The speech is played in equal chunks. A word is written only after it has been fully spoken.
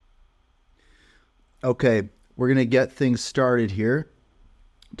Okay, we're going to get things started here.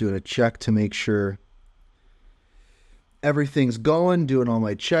 Doing a check to make sure everything's going, doing all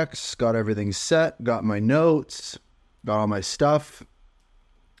my checks, got everything set, got my notes, got all my stuff.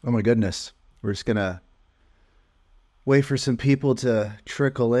 Oh my goodness. We're just going to wait for some people to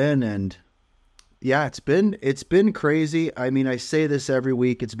trickle in, and yeah, it's been crazy. I mean, I say this every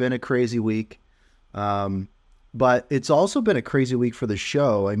week. It's been a crazy week. But it's also been a crazy week for the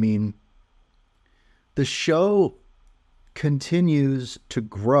show. I mean, the show continues to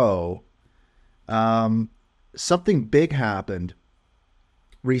grow. Something big happened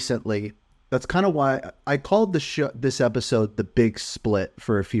recently. That's kind of why I called this episode "The Big Split"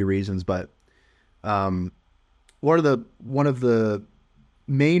 for a few reasons. But um, one of the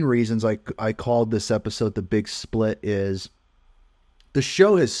main reasons I called this episode "The Big Split" is the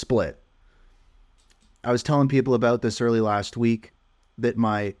show has split. I was telling people about this early last week that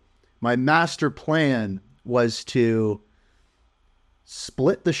my master plan was to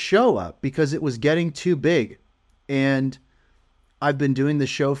split the show up because it was getting too big. And I've been doing the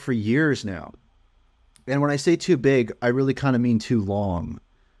show for years now. And when I say too big, I really kind of mean too long.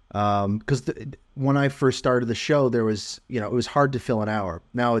 Because when I first started the show, there was, it was hard to fill an hour.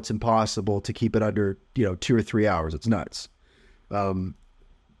 Now it's impossible to keep it under, 2 or 3 hours. It's nuts.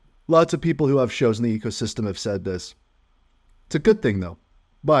 Lots of people who have shows in the ecosystem have said this. It's a good thing though.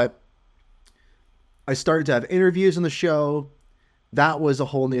 But I started to have interviews on the show. That was a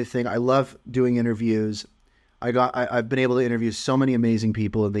whole new thing. I love doing interviews. I've been able to interview so many amazing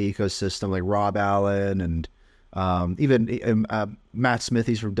people in the ecosystem, like Rob Allen and even Matt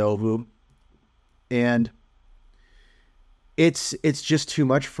Smithies from Dovu. And it's just too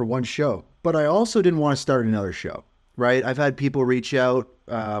much for one show. But I also didn't want to start another show, right? I've had people reach out.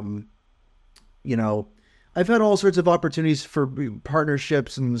 I've had all sorts of opportunities for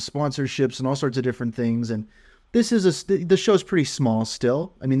partnerships and sponsorships and all sorts of different things. And the show's pretty small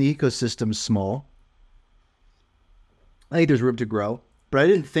still. I mean, the ecosystem's small. I think there's room to grow, but I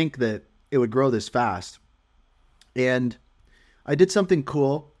didn't think that it would grow this fast. And I did something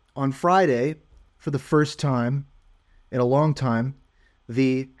cool on Friday for the first time in a long time.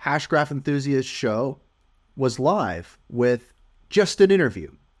 The Hashgraph Enthusiast show was live with just an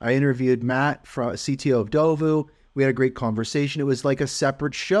interview. I interviewed Matt, CTO of Dovu. We had a great conversation. It was like a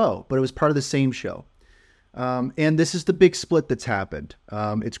separate show, but it was part of the same show. And this is the big split that's happened.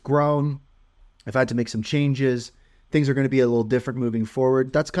 It's grown. I've had to make some changes. Things are going to be a little different moving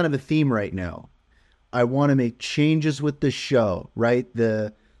forward. That's kind of a theme right now. I want to make changes with the show, right?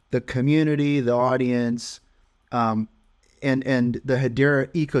 The community, the audience, and the Hedera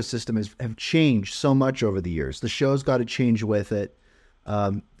ecosystem have changed so much over the years. The show's got to change with it.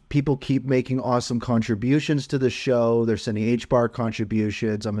 People keep making awesome contributions to the show. They're sending HBAR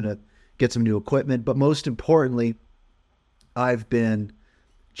contributions. I'm going to get some new equipment. But most importantly, I've been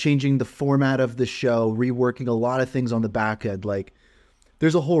changing the format of the show, reworking a lot of things on the back end. Like,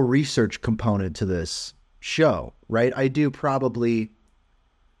 there's a whole research component to this show, right? I do probably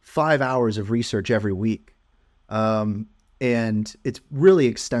 5 hours of research every week. And it's really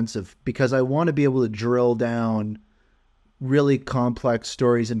extensive because I want to be able to drill down really complex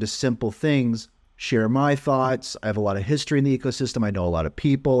stories into simple things, share my thoughts. I have a lot of history in the ecosystem. I know a lot of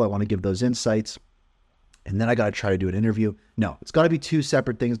people. I want to give those insights. And then I got to try to do an interview. No, it's got to be two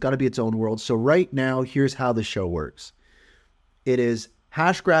separate things. It's got to be its own world. So right now, here's how the show works. It is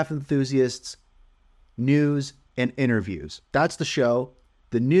Hashgraph Enthusiasts, news, and interviews. That's the show.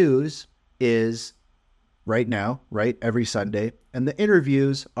 The news is right now, right? Every Sunday. And the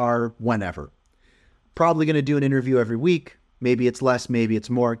interviews are whenever. Probably going to do an interview every week. Maybe it's less, maybe it's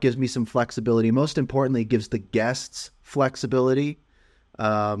more. It gives me some flexibility. Most importantly, it gives the guests flexibility.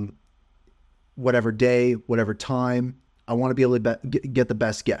 Whatever day, whatever time, I want to be able to get the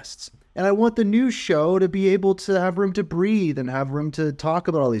best guests. And I want the news show to be able to have room to breathe and have room to talk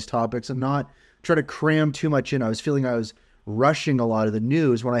about all these topics and not try to cram too much in. I was feeling I was rushing a lot of the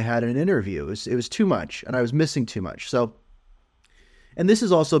news when I had an interview. It was too much and I was missing too much. So, and this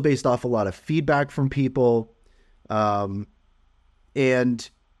is also based off a lot of feedback from people. And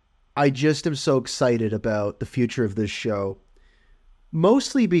I just am so excited about the future of this show,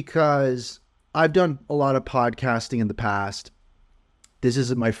 mostly because I've done a lot of podcasting in the past. This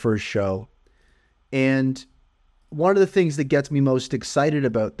isn't my first show. And one of the things that gets me most excited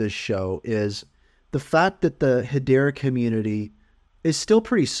about this show is the fact that the Hedera community is still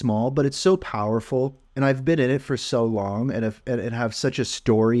pretty small, but it's so powerful. And I've been in it for so long and have such a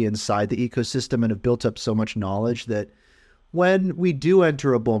story inside the ecosystem and have built up so much knowledge that when we do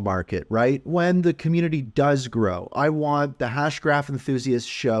enter a bull market, right? When the community does grow, I want the Hashgraph Enthusiast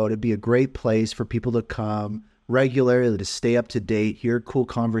Show to be a great place for people to come regularly, to stay up to date, hear cool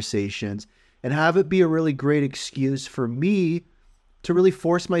conversations, and have it be a really great excuse for me to really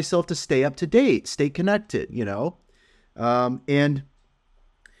force myself to stay up to date, stay connected, and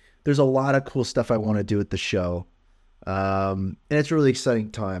there's a lot of cool stuff I want to do at the show. And it's a really exciting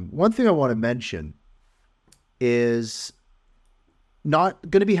time. One thing I want to mention is not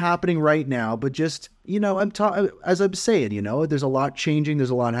going to be happening right now, but just, as I'm saying, there's a lot changing. There's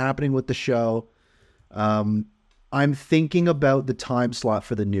a lot happening with the show. I'm thinking about the time slot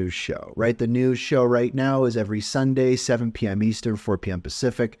for the news show, right? The news show right now is every Sunday, 7 p.m. Eastern, 4 p.m.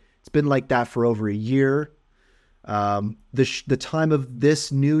 Pacific. It's been like that for over a year. The time of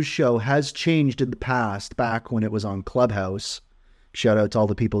this news show has changed in the past, back when it was on Clubhouse. Shout out to all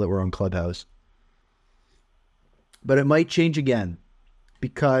the people that were on Clubhouse. But it might change again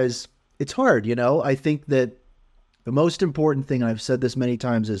because it's hard, I think that the most important thing, and I've said this many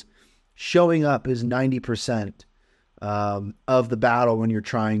times, is showing up is 90% of the battle when you're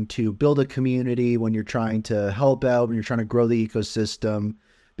trying to build a community, when you're trying to help out, when you're trying to grow the ecosystem,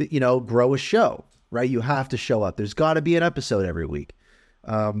 grow a show, right? You have to show up. There's got to be an episode every week.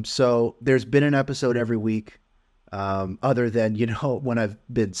 So there's been an episode every week, other than, when I've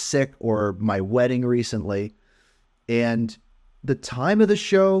been sick or my wedding recently. And the time of the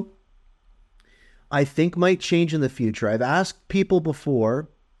show, I think, might change in the future. I've asked people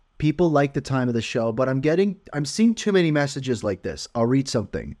before. People like the time of the show, but I'm seeing too many messages like this. I'll read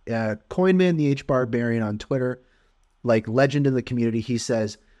something. Coinman, the H Barbarian on Twitter, like legend in the community, he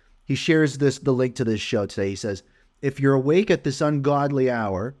shares the link to this show today. He says, if you're awake at this ungodly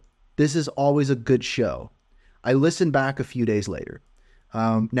hour, this is always a good show. I listened back a few days later.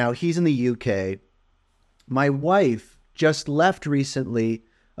 Now he's in the UK. My wife just left recently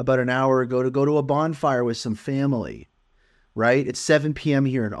about an hour ago to go to a bonfire with some family. Right? It's 7 p.m.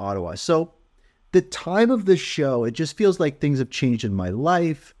 here in Ottawa. So the time of the show, it just feels like things have changed in my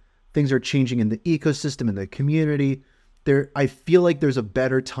life. Things are changing in the ecosystem, in the community. I feel like there's a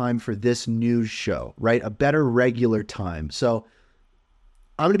better time for this news show, right? A better regular time. So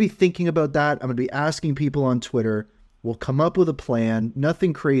I'm going to be thinking about that. I'm going to be asking people on Twitter. We'll come up with a plan.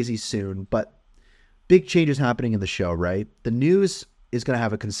 Nothing crazy soon, but big changes happening in the show, right? The news is going to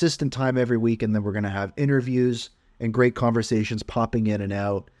have a consistent time every week, and then we're going to have interviews and great conversations popping in and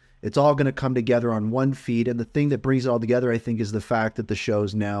out. It's all going to come together on one feed. And the thing that brings it all together, I think, is the fact that the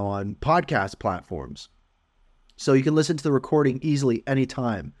show's now on podcast platforms. So you can listen to the recording easily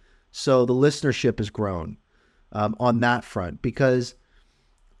anytime. So the listenership has grown on that front, because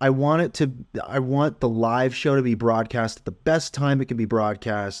I want the live show to be broadcast at the best time it can be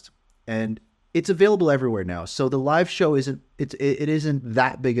broadcast. And it's available everywhere now. So the live show isn't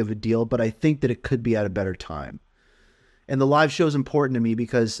that big of a deal, but I think that it could be at a better time. And the live show is important to me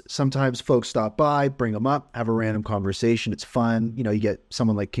because sometimes folks stop by, bring them up, have a random conversation. It's fun. You get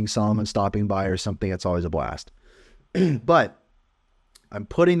someone like King Solomon stopping by or something. It's always a blast. But I'm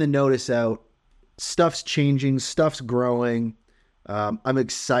putting the notice out. Stuff's changing. Stuff's growing. I'm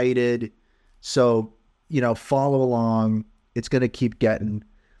excited. So, follow along. It's going to keep getting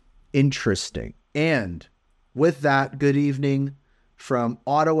interesting. And with that, good evening from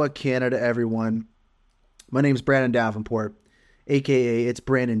Ottawa, Canada, everyone. My name is Brandon Davenport, a.k.a. It's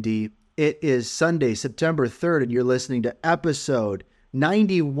Brandon D. It is Sunday, September 3rd, and you're listening to episode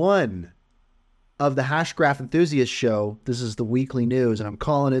 91 of the Hashgraph Enthusiast Show. This is the weekly news, and I'm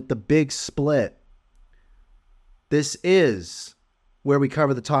calling it The Big Split. This is where we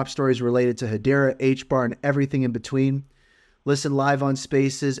cover the top stories related to Hedera, HBAR, and everything in between. Listen live on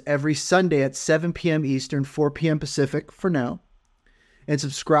Spaces every Sunday at 7 p.m. Eastern, 4 p.m. Pacific for now. And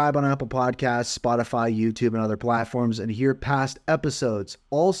subscribe on Apple Podcasts, Spotify, YouTube, and other platforms, and hear past episodes.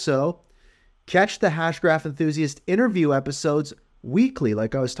 Also, catch the Hashgraph Enthusiast interview episodes weekly,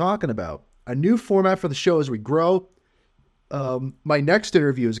 like I was talking about. A new format for the show as we grow. My next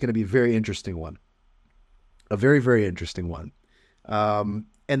interview is going to be a very interesting one. A very, very interesting one. And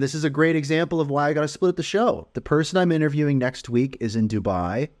this is a great example of why I got to split the show. The person I'm interviewing next week is in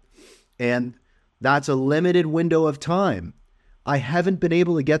Dubai, and that's a limited window of time. I haven't been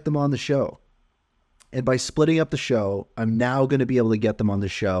able to get them on the show. And by splitting up the show, I'm now going to be able to get them on the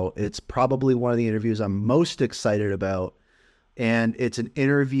show. It's probably one of the interviews I'm most excited about. And it's an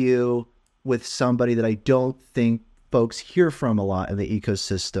interview with somebody that I don't think folks hear from a lot in the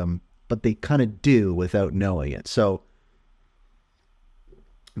ecosystem, but they kind of do without knowing it. So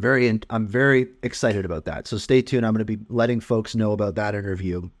I'm very excited about that. So stay tuned. I'm going to be letting folks know about that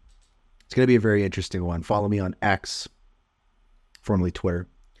interview. It's going to be a very interesting one. Follow me on X formerly Twitter.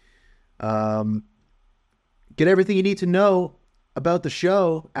 Get everything you need to know about the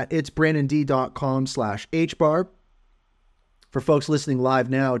show at itsbrandond.com/hbar. For folks listening live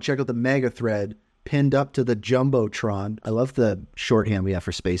now, check out the mega thread pinned up to the Jumbotron. I love the shorthand we have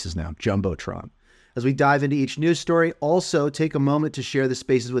for spaces now, Jumbotron. As we dive into each news story, also take a moment to share the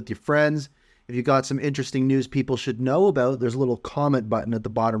spaces with your friends. If you got some interesting news people should know about, there's a little comment button at the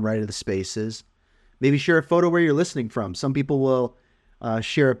bottom right of the spaces. Maybe share a photo where you're listening from. Some people will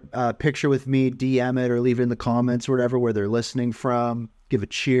share a picture with me, DM it, or leave it in the comments or whatever where they're listening from. Give a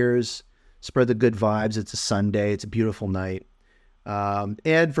cheers. Spread the good vibes. It's a Sunday. It's a beautiful night.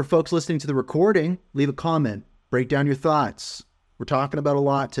 And for folks listening to the recording, leave a comment. Break down your thoughts. We're talking about a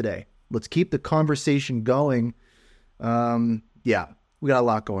lot today. Let's keep the conversation going. Yeah, we got a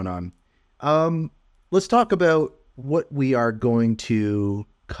lot going on. Let's talk about what we are going to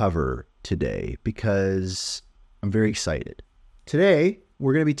cover today because I'm very excited. Today,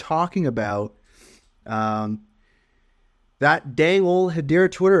 we're going to be talking about that dang old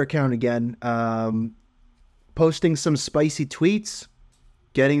Hedera Twitter account again, posting some spicy tweets,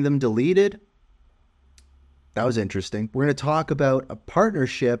 getting them deleted. That was interesting. We're going to talk about a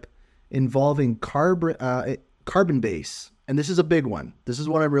partnership involving Carbonbase. And this is a big one. This is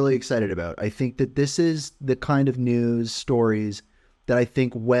what I'm really excited about. I think that this is the kind of news stories that I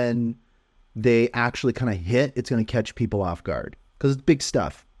think when they actually kind of hit, it's going to catch people off guard because it's big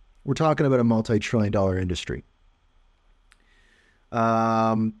stuff. We're talking about a multi-trillion-dollar industry.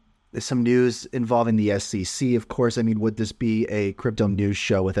 There's some news involving the SEC, of course. I mean, would this be a crypto news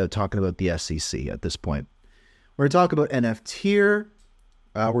show without talking about the SEC at this point? We're going to talk about NFTier.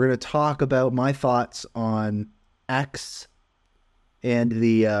 We're going to talk about my thoughts on X and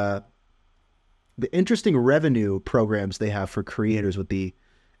the interesting revenue programs they have for creators with the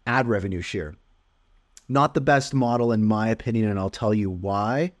ad revenue share. Not the best model in my opinion, and I'll tell you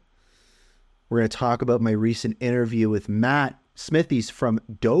why. We're going to talk about my recent interview with Matt Smithies from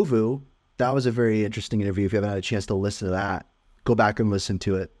Dovu. That was a very interesting interview. If you haven't had a chance to listen to that, go back and listen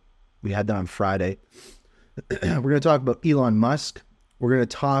to it. We had that on Friday. We're going to talk about Elon Musk. We're going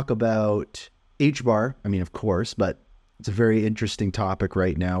to talk about HBAR. I mean, of course, but it's a very interesting topic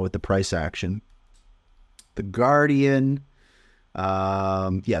right now with the price action. The Guardian. There's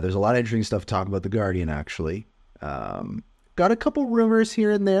a lot of interesting stuff to talk about The Guardian, actually. Got a couple rumors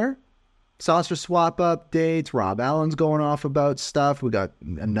here and there. Saucer swap updates. Rob Allen's going off about stuff. We got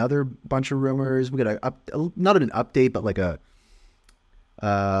another bunch of rumors. We got not an update, but like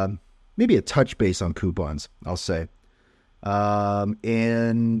maybe a touch base on coupons, I'll say.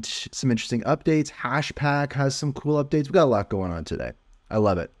 And some interesting updates. Hashpack has some cool updates. We got a lot going on today. I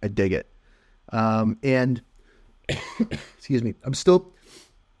love it. I dig it. And excuse me, I'm still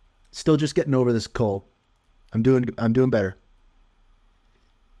just getting over this cold. I'm doing better.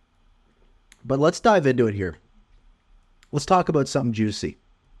 But let's dive into it here. Let's talk about something juicy.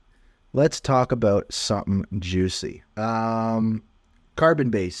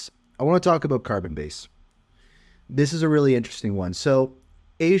 Carbonbase. I want to talk about Carbonbase. This is a really interesting one. So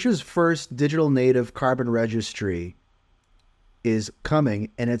Asia's first digital native carbon registry is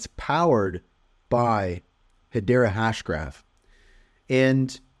coming, and it's powered by Hedera Hashgraph.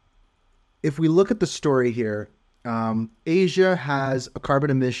 And if we look at the story here, Asia has a carbon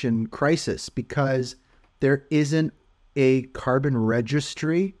emission crisis because there isn't a carbon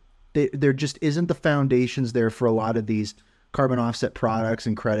registry. There just isn't the foundations there for a lot of these carbon offset products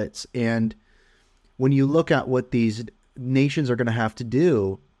and credits. And when you look at what these nations are going to have to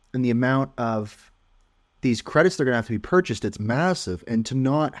do and the amount of these credits they're going to have to be purchased, it's massive. And to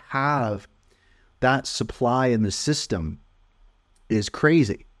not have that supply in the system is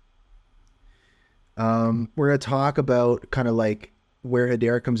crazy. We're going to talk about kind of like where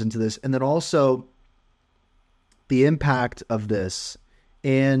Hedera comes into this, and then also the impact of this.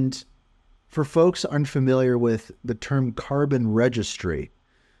 And for folks unfamiliar with the term carbon registry,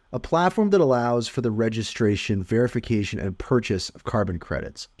 a platform that allows for the registration, verification, and purchase of carbon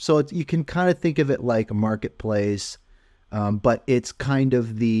credits. So you can kind of think of it like a marketplace, but it's kind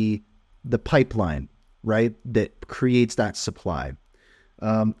of the pipeline, right, that creates that supply.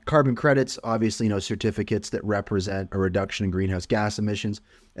 Carbon credits, obviously, certificates that represent a reduction in greenhouse gas emissions.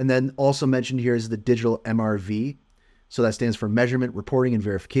 And then also mentioned here is the digital MRV. So that stands for measurement, reporting, and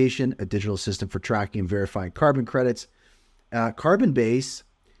verification, a digital system for tracking and verifying carbon credits. Carbonbase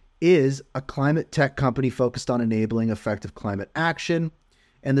is a climate tech company focused on enabling effective climate action.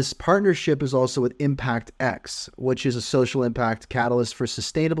 And this partnership is also with Impact X, which is a social impact catalyst for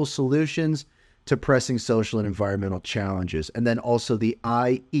sustainable solutions to pressing social and environmental challenges. And then also the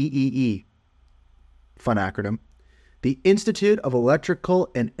IEEE, fun acronym, The Institute of Electrical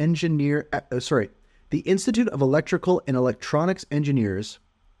and the Institute of Electrical and Electronics Engineers,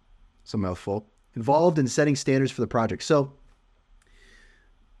 it's a mouthful, involved in setting standards for the project. So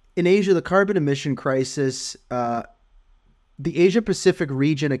in Asia, the carbon emission crisis, the Asia-Pacific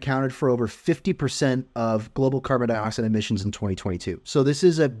region accounted for over 50% of global carbon dioxide emissions in 2022. So this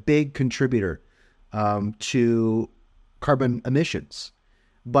is a big contributor to carbon emissions.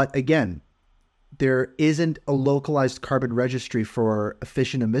 But again, there isn't a localized carbon registry for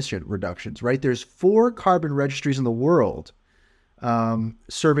efficient emission reductions, right? There's 4 carbon registries in the world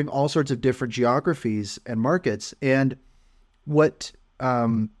serving all sorts of different geographies and markets. And what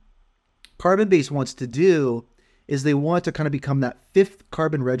Carbon-Based wants to do is they want to kind of become that 5th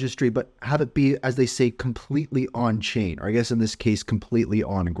carbon registry, but have it be, as they say, completely on chain, or I guess in this case, completely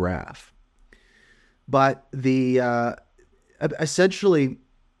on graph. But the essentially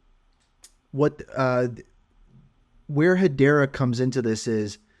what where Hedera comes into this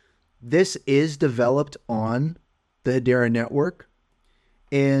is developed on the Hedera network,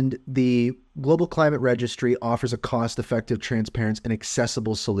 and the Global Climate Registry offers a cost-effective, transparent, and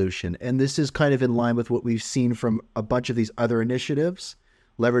accessible solution. And this is kind of in line with what we've seen from a bunch of these other initiatives,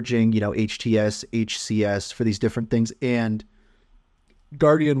 leveraging, HTS, HCS for these different things, and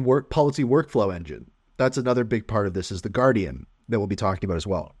Guardian Policy Workflow Engine. That's another big part of this, is the Guardian that we'll be talking about as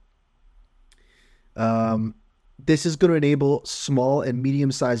well. This is going to enable small and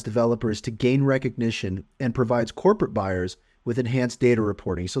medium-sized developers to gain recognition and provides corporate buyers with enhanced data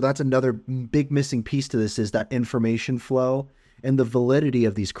reporting. So that's another big missing piece to this, is that information flow and the validity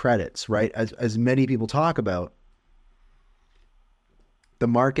of these credits, right? As many people talk about, the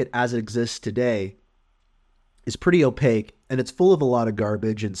market as it exists today is pretty opaque, and it's full of a lot of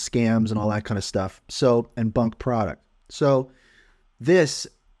garbage and scams and all that kind of stuff. So, and bunk product. So this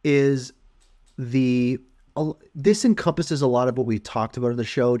encompasses a lot of what we talked about in the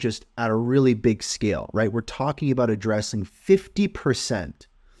show, just at a really big scale, right? We're talking about addressing 50%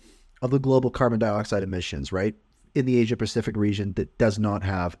 of the global carbon dioxide emissions, right, in the Asia Pacific region that does not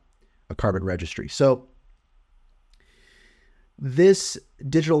have a carbon registry. So this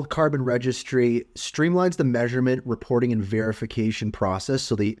digital carbon registry streamlines the measurement, reporting, and verification process,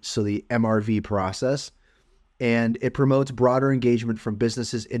 so the MRV process, and it promotes broader engagement from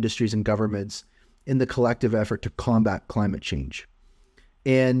businesses, industries, and governments in the collective effort to combat climate change.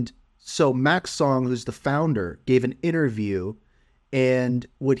 And so Max Song, who's the founder, gave an interview, and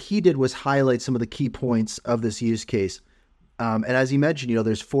what he did was highlight some of the key points of this use case. And as he mentioned,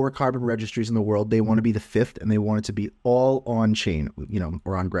 there's 4 carbon registries in the world. They want to be the 5th, and they want it to be all on chain,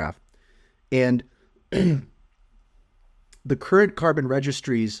 or on graph. And the current carbon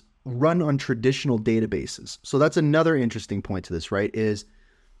registries run on traditional databases. So that's another interesting point to this, right, is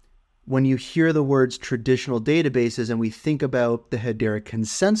when you hear the words traditional databases and we think about the Hedera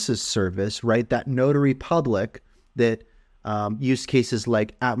Consensus Service, right, that notary public that use cases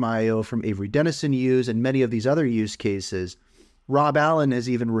like Atma.io from Avery Dennison use, and many of these other use cases, Rob Allen has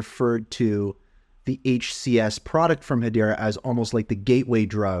even referred to the HCS product from Hedera as almost like the gateway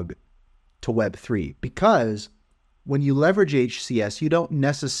drug to Web3. Because when you leverage HCS, you don't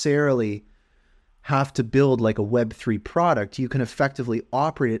necessarily have to build like a Web3 product. You can effectively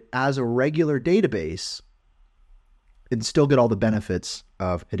operate it as a regular database and still get all the benefits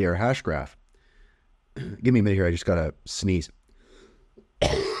of Hedera Hashgraph. Give me a minute here. I just got to sneeze.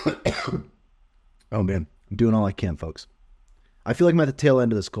 Oh, man. I'm doing all I can, folks. I feel like I'm at the tail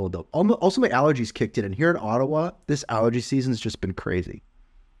end of this cold, though. Also, my allergies kicked in. And here in Ottawa, this allergy season has just been crazy.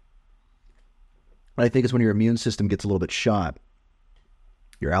 And I think it's when your immune system gets a little bit shot,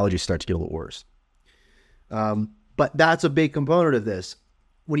 your allergies start to get a little worse. But that's a big component of this.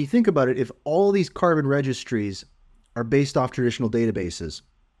 When you think about it, if all these carbon registries are based off traditional databases,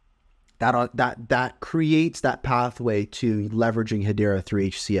 that creates that pathway to leveraging Hedera through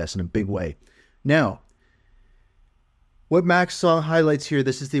HCS in a big way. Now, what Max Song highlights here,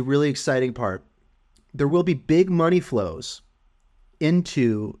 this is the really exciting part. There will be big money flows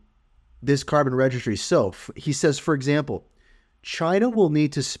into this carbon registry. So he says, for example, China will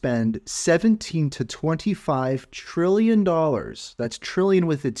need to spend $17 to $25 trillion, that's trillion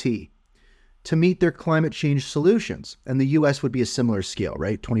with a T, to meet their climate change solutions. And the US would be a similar scale,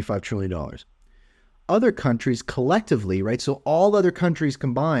 right? $25 trillion. Other countries collectively, right? So all other countries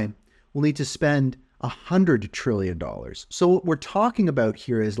combined will need to spend $100 trillion. So what we're talking about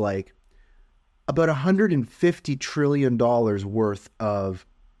here is like about $150 trillion worth of,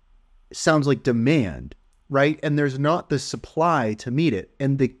 sounds like, demand, right? And there's not the supply to meet it.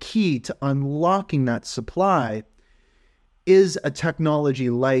 And the key to unlocking that supply is a technology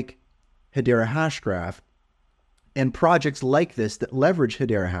like Hedera Hashgraph and projects like this that leverage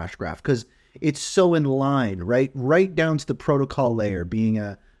Hedera Hashgraph, because it's so in line, right down to the protocol layer, being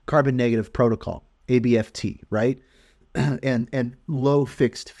a carbon negative protocol, ABFT, right? and low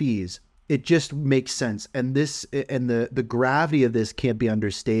fixed fees. It just makes sense. And the gravity of this can't be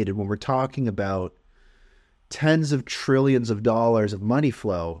understated when we're talking about tens of trillions of dollars of money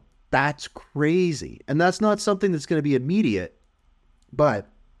flow. That's crazy. And that's not something that's going to be immediate. But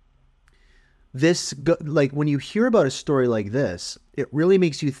when you hear about a story like this, it really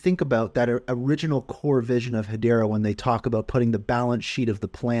makes you think about that original core vision of Hedera when they talk about putting the balance sheet of the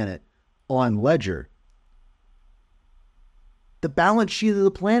planet on Ledger. The balance sheet of the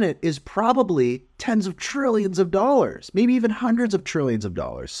planet is probably tens of trillions of dollars, maybe even hundreds of trillions of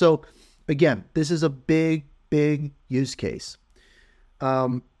dollars. So again, this is a big, big use case.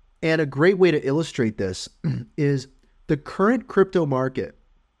 And a great way to illustrate this is the current crypto market,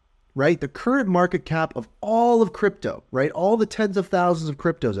 right? The current market cap of all of crypto, right? All the tens of thousands of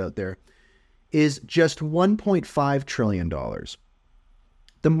cryptos out there is just $1.5 trillion.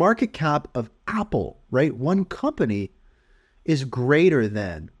 The market cap of Apple, right? One company, is greater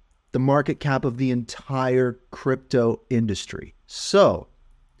than the market cap of the entire crypto industry. So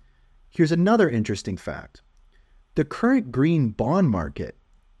here's another interesting fact. The current green bond market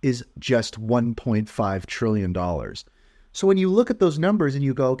is just $1.5 trillion. So when you look at those numbers and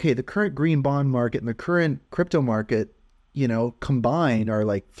you go, okay, the current green bond market and the current crypto market, combined are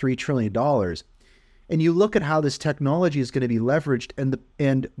like $3 trillion. And you look at how this technology is going to be leveraged and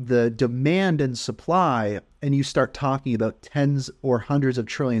the demand and supply, and you start talking about tens or hundreds of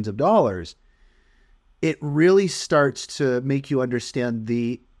trillions of dollars, it really starts to make you understand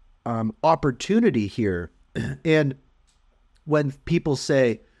the opportunity here. And when people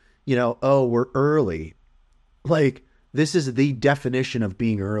say, oh, we're early, like this is the definition of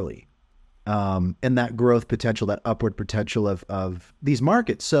being early, and that growth potential, that upward potential of these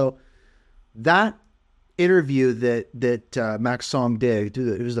markets. So that interview that Max Song did,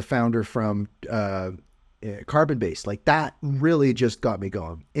 who's the founder from Carbon-Based, like that really just got me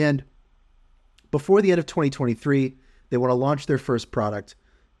going. And before the end of 2023, they want to launch their first product.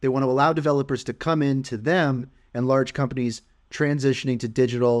 They want to allow developers to come into them and large companies transitioning to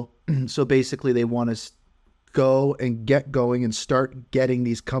digital. So basically they want to go and get going and start getting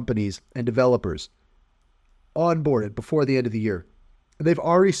these companies and developers onboarded before the end of the year. They've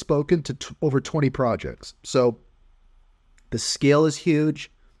already spoken to over 20 projects. So the scale is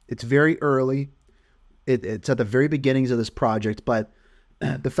huge. It's very early. It's at the very beginnings of this project. But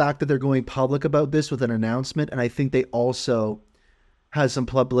the fact that they're going public about this with an announcement, and I think they also had some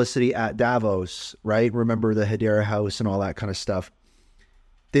publicity at Davos, right? Remember the Hedera House and all that kind of stuff.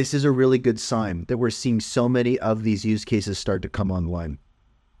 This is a really good sign that we're seeing so many of these use cases start to come online.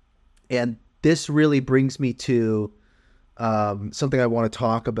 And this really brings me to something I want to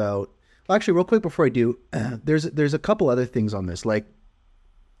talk about. Well, actually, real quick before I do, there's a couple other things on this. Like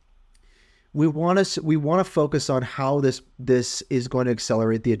we want to focus on how this is going to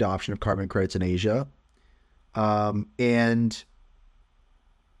accelerate the adoption of carbon credits in Asia, and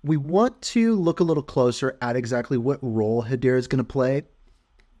we want to look a little closer at exactly what role Hedera is going to play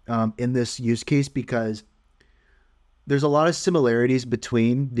in this use case, because there's a lot of similarities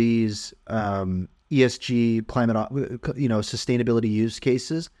between these ESG, climate, sustainability use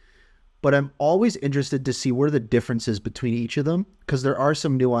cases. But I'm always interested to see what are the differences between each of them, because there are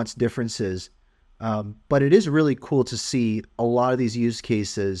some nuanced differences. But it is really cool to see a lot of these use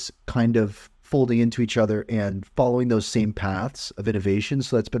cases kind of folding into each other and following those same paths of innovation.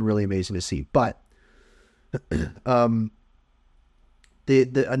 So that's been really amazing to see. But a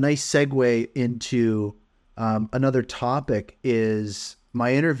nice segue into another topic is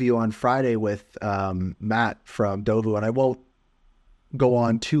my interview on Friday with Matt from Dovu. And I won't go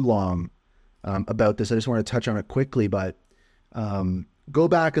on too long about this. I just want to touch on it quickly, but go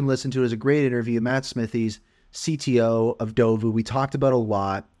back and listen to it. It was a great interview. Matt Smithies, CTO of Dovu. We talked about a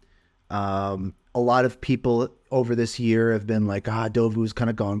lot. A lot of people over this year have been like, Dovu's kind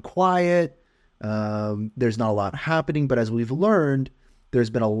of gone quiet. There's not a lot happening, but as we've learned, there's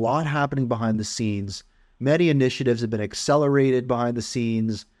been a lot happening behind the scenes. Many initiatives have been accelerated behind the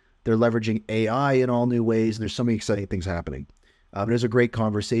scenes. They're leveraging AI in all new ways, and there's so many exciting things happening. It was a great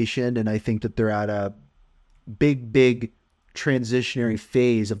conversation, and I think that they're at a big transitionary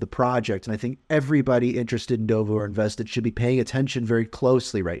phase of the project, and I think everybody interested in Dovu or invested should be paying attention very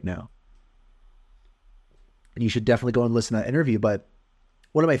closely right now. And you should definitely go and listen to that interview. But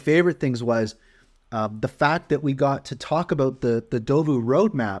one of my favorite things was the fact that we got to talk about the Dovu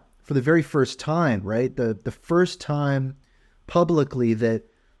roadmap for the very first time, right? The first time publicly that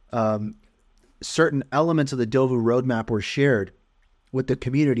certain elements of the Dovu roadmap were shared with the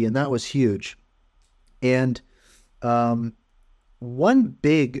community, and that was huge. And one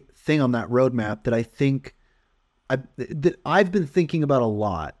big thing on that roadmap that I think that I've been thinking about a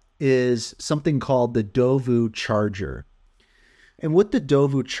lot is something called the Dovu Charger. And what the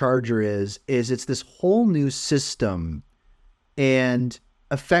Dovu Charger is it's this whole new system and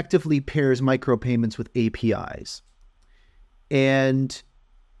effectively pairs micropayments with APIs. And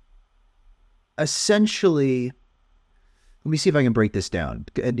essentially, let me see if I can break this down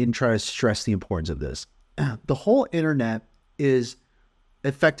and try to stress the importance of this. The whole internet is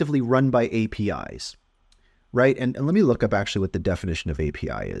effectively run by APIs, right? And let me look up actually what the definition of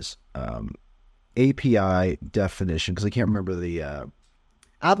API is. API definition, because I can't remember the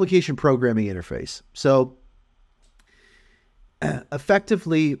application programming interface. So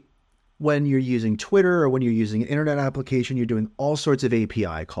effectively, when you're using Twitter or when you're using an internet application, you're doing all sorts of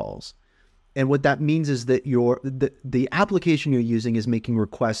API calls. And what that means is that the application you're using is making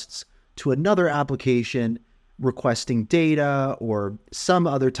requests to another application, requesting data or some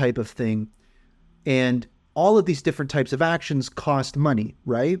other type of thing. And all of these different types of actions cost money,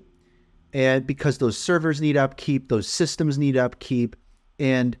 right? And because those servers need upkeep, those systems need upkeep,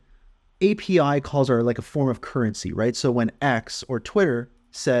 and API calls are like a form of currency, right? So when X or Twitter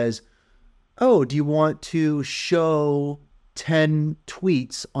says, oh, do you want to show 10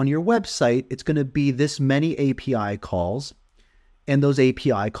 tweets on your website? It's going to be this many API calls, and those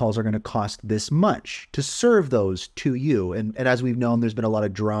API calls are going to cost this much to serve those to you. And as we've known, there's been a lot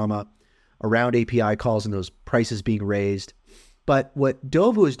of drama around API calls and those prices being raised. But what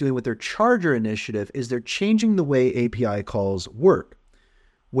Dovu is doing with their Charger initiative is they're changing the way API calls work.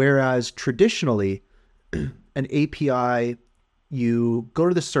 Whereas traditionally, an API, you go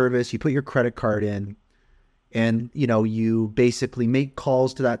to the service, you put your credit card in, and you basically make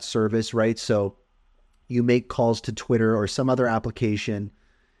calls to that service, right? So you make calls to Twitter or some other application,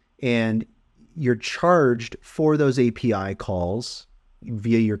 and you're charged for those API calls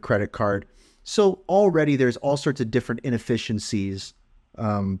via your credit card. So already there's all sorts of different inefficiencies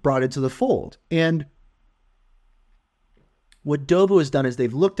brought into the fold. And what Dovu has done is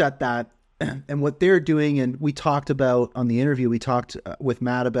they've looked at that and what they're doing, and we talked about on the interview, we talked with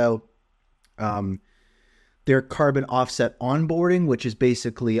Matt about their carbon offset onboarding, which is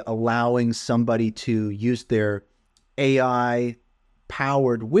basically allowing somebody to use their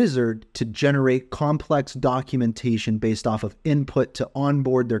AI-powered wizard to generate complex documentation based off of input to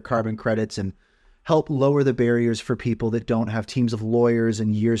onboard their carbon credits and help lower the barriers for people that don't have teams of lawyers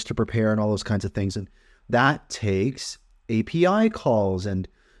and years to prepare and all those kinds of things. And that takes API calls and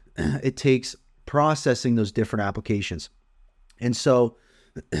it takes processing those different applications. And so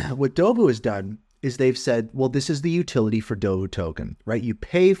what Dovu has done is they've said, well, this is the utility for Dovu token, right? You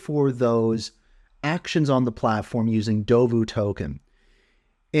pay for those actions on the platform using Dovu token.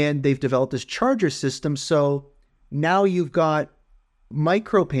 And they've developed this charger system. So now you've got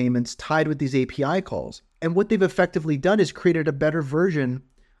micropayments tied with these API calls. And what they've effectively done is created a better version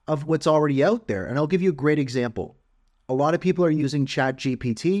of what's already out there. And I'll give you a great example. A lot of people are using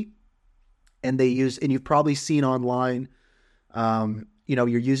ChatGPT, and you've probably seen online, you're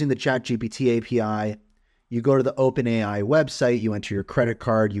using the ChatGPT API. You go to the OpenAI website, you enter your credit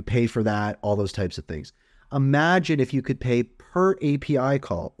card, you pay for that, all those types of things. Imagine if you could pay per API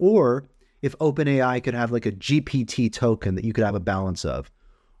call, or if OpenAI could have like a GPT token that you could have a balance of,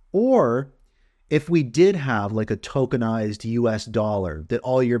 or if we did have like a tokenized US dollar that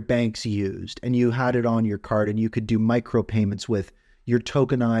all your banks used and you had it on your card and you could do micropayments with your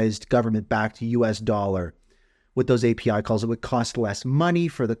tokenized government-backed US dollar with those API calls, it would cost less money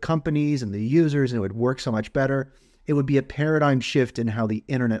for the companies and the users, and it would work so much better. It would be a paradigm shift in how the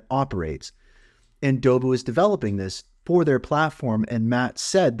internet operates. And Dovu is developing this for their platform. And Matt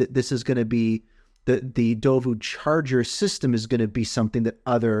said that this is going to be the Dovu Charger system is going to be something that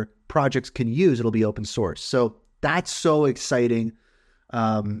other projects can use. It'll be open source. So that's so exciting.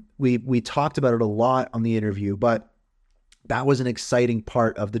 We talked about it a lot on the interview, but that was an exciting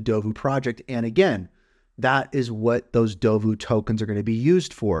part of the Dovu project. And again, that is what those Dovu tokens are going to be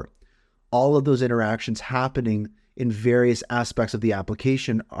used for. All of those interactions happening in various aspects of the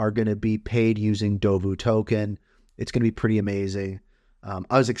application are going to be paid using Dovu token. It's going to be pretty amazing.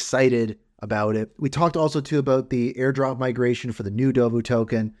 I was excited about it. We talked also too about the airdrop migration for the new Dovu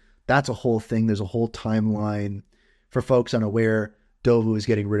token. That's a whole thing. There's a whole timeline. For folks unaware, Dovu is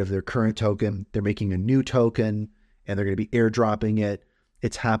getting rid of their current token. They're making a new token and they're going to be airdropping it.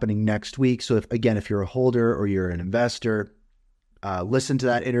 It's happening next week. So if you're a holder or you're an investor, listen to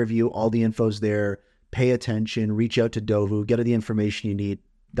that interview. All the info's there. Pay attention, reach out to Dovu, get the information you need.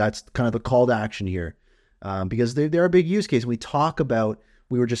 That's kind of the call to action here, because they're a big use case. We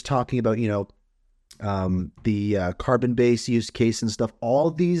were just talking about, the carbon-based use case and stuff.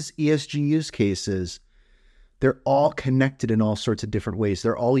 All these ESG use cases, they're all connected in all sorts of different ways.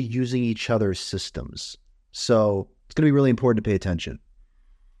 They're all using each other's systems. So it's going to be really important to pay attention.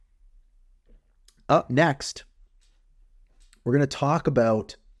 Up next, we're going to talk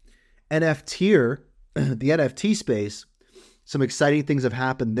about NFT, the NFT space. Some exciting things have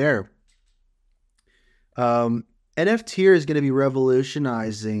happened there. NFT is going to be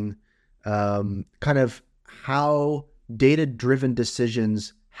revolutionizing kind of how data-driven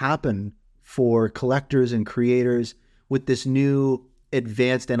decisions happen for collectors and creators with this new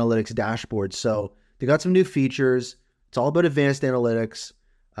advanced analytics dashboard. So they got some new features. It's all about advanced analytics.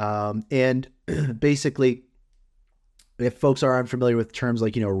 And basically, if folks are unfamiliar with terms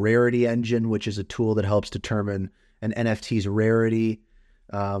like, Rarity Engine, which is a tool that helps determine an NFT's rarity.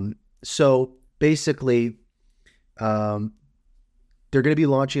 So basically, they're going to be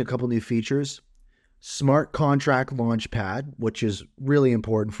launching a couple new features. Smart Contract Launchpad, which is really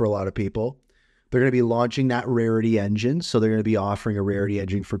important for a lot of people. They're going to be launching that Rarity Engine. So they're going to be offering a Rarity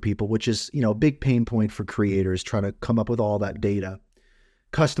Engine for people, which is, a big pain point for creators trying to come up with all that data.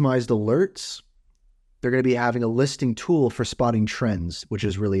 Customized alerts. They're going to be having a listing tool for spotting trends, which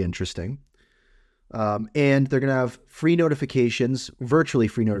is really interesting. And they're going to have free notifications, virtually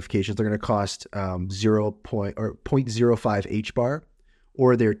free notifications. They're going to cost 0.05 HBAR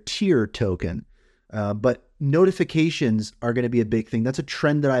or their tier token. But notifications are going to be a big thing. That's a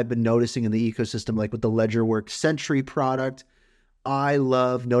trend that I've been noticing in the ecosystem, like with the LedgerWorks Sentry product. I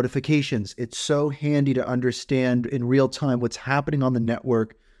love notifications. It's so handy to understand in real time what's happening on the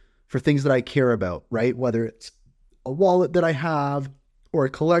network for things that I care about, right? Whether it's a wallet that I have or a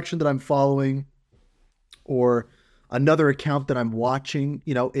collection that I'm following or another account that I'm watching,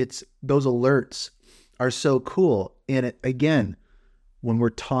 it's those alerts are so cool. And again, when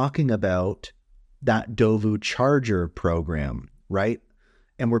we're talking about that Dovu charger program, right?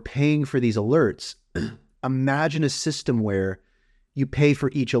 And we're paying for these alerts, imagine a system where you pay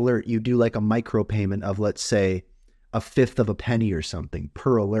for each alert. You do like a micropayment of, let's say, a fifth of a penny or something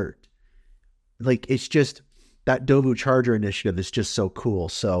per alert. Like, it's just, that Dovu charger initiative is just so cool.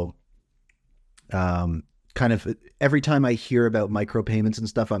 So, kind of every time I hear about micropayments and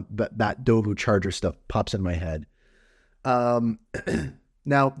stuff, that Dovu charger stuff pops in my head.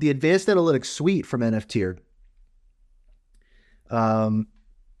 Now, the Advanced Analytics Suite from NFT,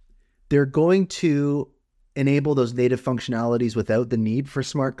 they're going to enable those native functionalities without the need for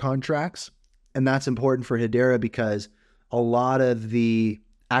smart contracts. And that's important for Hedera because a lot of the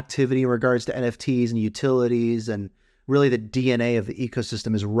activity in regards to NFTs and utilities and really the DNA of the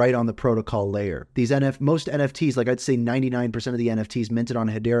ecosystem is right on the protocol layer. Most NFTs, like I'd say 99% of the NFTs minted on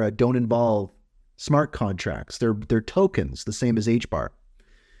Hedera don't involve smart contracts. They're tokens, the same as HBAR.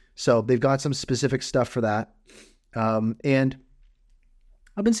 So they've got some specific stuff for that. And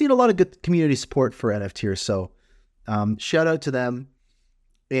I've been seeing a lot of good community support for NFT. So shout out to them.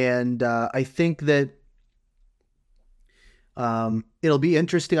 And I think that it'll be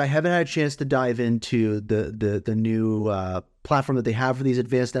interesting. I haven't had a chance to dive into the new platform that they have for these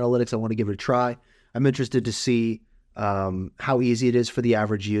advanced analytics. I want to give it a try. I'm interested to see how easy it is for the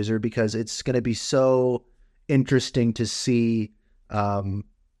average user, because it's going to be so interesting to see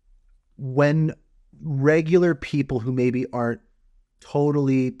when regular people who maybe aren't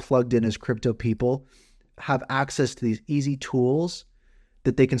totally plugged in as crypto people have access to these easy tools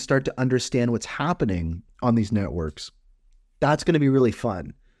that they can start to understand what's happening on these networks. That's going to be really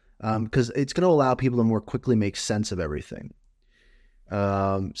fun because it's going to allow people to more quickly make sense of everything.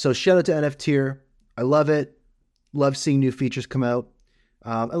 So shout out to NFT. I love it. Love seeing new features come out.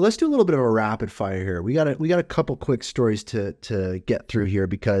 And let's do a little bit of a rapid fire here. We got a couple quick stories to get through here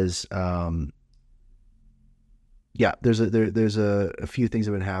because there's a few things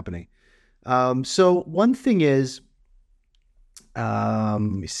that have been happening. So one thing is, let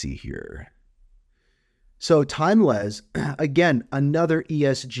me see here. So Timelez, again, another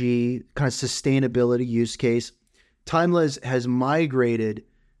ESG kind of sustainability use case. Timelez has migrated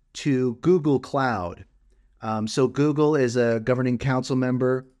to Google Cloud. So Google is a governing council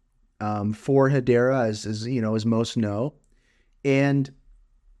member for Hedera, as most know, and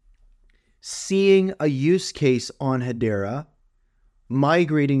seeing a use case on Hedera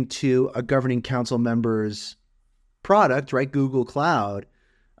migrating to a governing council member's product, right? Google Cloud,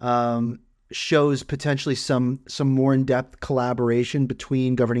 shows potentially some more in-depth collaboration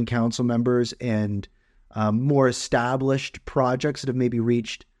between governing council members and more established projects that have maybe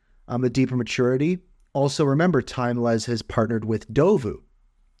reached a deeper maturity. Also, remember, Timelez has partnered with Dovu.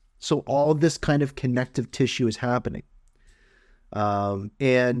 So all this kind of connective tissue is happening.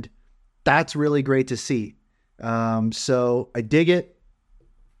 And that's really great to see. So I dig it.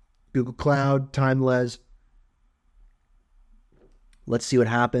 Google Cloud, Timeless. Let's see what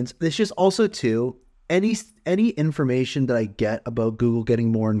happens. It's just also too, any information that I get about Google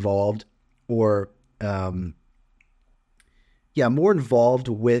getting more involved or, more involved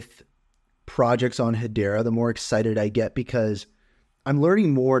with projects on Hedera, the more excited I get, because I'm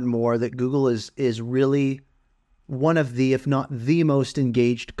learning more and more that Google is really one of the, if not the most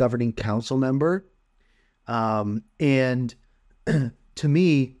engaged governing council member. And to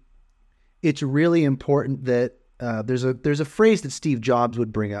me, it's really important that there's a phrase that Steve Jobs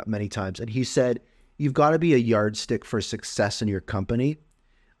would bring up many times. And he said, you've got to be a yardstick for success in your company.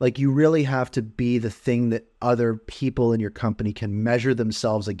 Like, you really have to be the thing that other people in your company can measure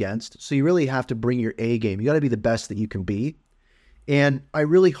themselves against. So you really have to bring your A game. You got to be the best that you can be. And I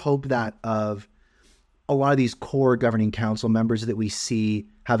really hope that of a lot of these core governing council members that we see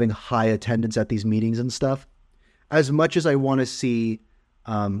having high attendance at these meetings and stuff, as much as I want to see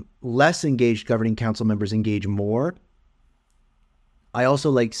less engaged governing council members engage more, I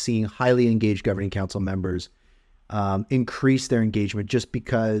also like seeing highly engaged governing council members increase their engagement, just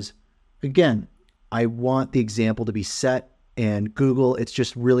because, again, I want the example to be set. And Google, it's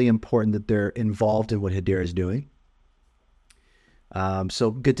just really important that they're involved in what Hedera is doing.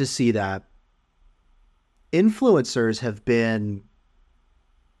 So good to see that. Influencers have been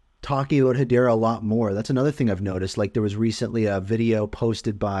talking about Hedera a lot more. That's another thing I've noticed. Like, there was recently a video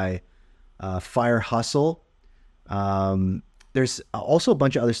posted by Fire Hustle. There's also a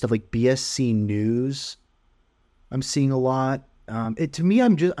bunch of other stuff like BSC News. I'm seeing a lot. To me,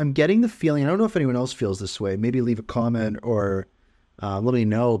 I'm getting the feeling, I don't know if anyone else feels this way, maybe leave a comment or let me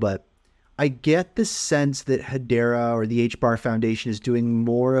know, but I get the sense that Hedera or the HBAR Foundation is doing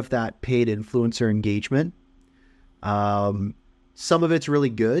more of that paid influencer engagement. Some of it's really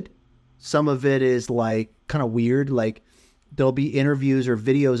good. Some of it is like kind of weird. Like, there'll be interviews or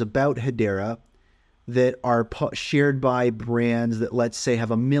videos about Hedera that are shared by brands that, let's say,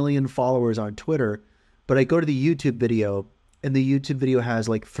 have 1 million followers on Twitter. But I go to the YouTube video and the YouTube video has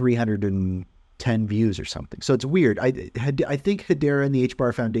like 310 views or something. So it's weird. I think Hedera and the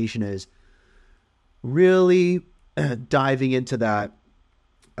HBAR Foundation is really diving into that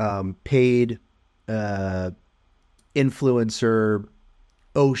paid influencer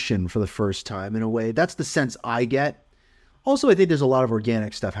ocean for the first time in a way. That's the sense I get. Also, I think there's a lot of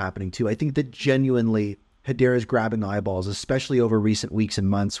organic stuff happening too. I think that genuinely Hedera is grabbing eyeballs, especially over recent weeks and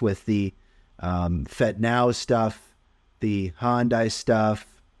months with the FedNow stuff, the Hyundai stuff,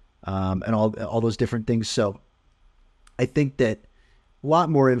 and all those different things. So I think that a lot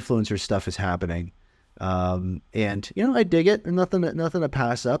more influencer stuff is happening. And I dig it. Nothing to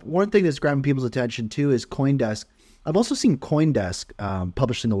pass up. One thing that's grabbing people's attention too is CoinDesk. I've also seen CoinDesk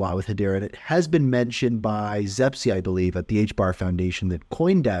publishing a lot with Hedera, and it has been mentioned by Zepsi, I believe, at the HBAR Foundation, that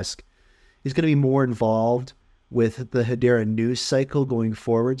CoinDesk is going to be more involved with the Hedera news cycle going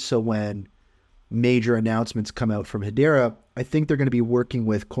forward. So when major announcements come out from Hedera, I think they're going to be working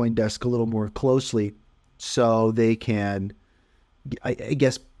with CoinDesk a little more closely so they can, I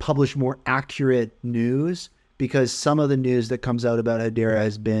guess, publish more accurate news, because some of the news that comes out about Hedera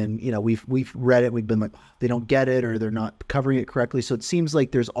has been, we've read it, we've been like, they don't get it or they're not covering it correctly. So it seems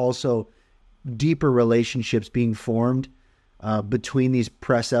like there's also deeper relationships being formed between these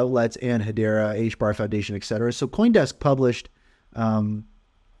press outlets and Hedera, HBAR Foundation, etc. So CoinDesk published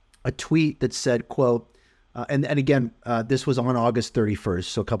a tweet that said, quote, and again, this was on August 31st,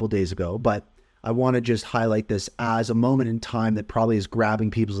 so a couple of days ago, but I want to just highlight this as a moment in time that probably is grabbing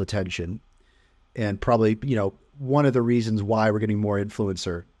people's attention, and probably, one of the reasons why we're getting more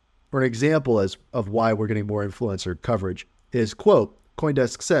influencer, or an example of why we're getting more influencer coverage is, quote,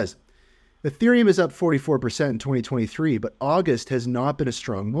 CoinDesk says, Ethereum is up 44% in 2023, but August has not been a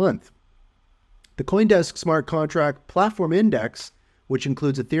strong month. The CoinDesk Smart Contract Platform Index, which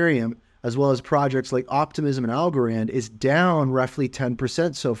includes Ethereum, as well as projects like Optimism and Algorand, is down roughly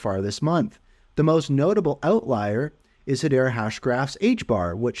 10% so far this month. The most notable outlier is Hedera Hashgraph's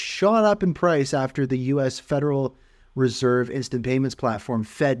HBAR, which shot up in price after the U.S. Federal Reserve instant payments platform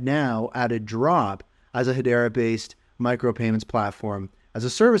FedNow added Drop as a Hedera-based micropayments platform as a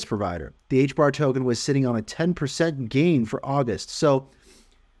service provider. The HBAR token was sitting on a 10% gain for August. So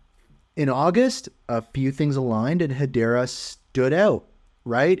in August, a few things aligned and Hedera stood out,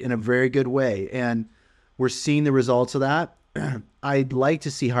 right, in a very good way. And we're seeing the results of that. I'd like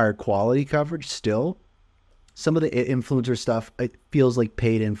to see higher quality coverage still. Some of the influencer stuff, it feels like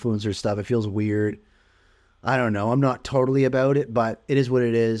paid influencer stuff. It feels weird. I don't know. I'm not totally about it, but it is what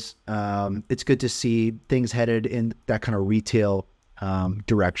it is. It's good to see things headed in that kind of retail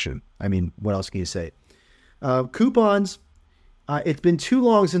direction. I mean, what else can you say? Coupons. It's been too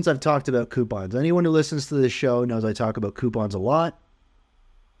long since I've talked about coupons. Anyone who listens to this show knows I talk about coupons a lot.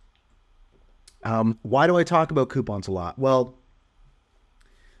 Why do I talk about coupons a lot? Well,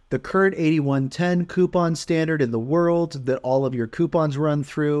 the current 8110 coupon standard in the world that all of your coupons run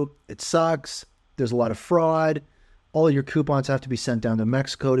through, it sucks. There's a lot of fraud. All of your coupons have to be sent down to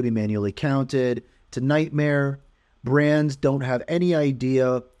Mexico to be manually counted. It's a nightmare. Brands don't have any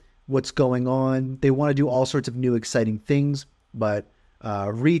idea what's going on. They want to do all sorts of new, exciting things, but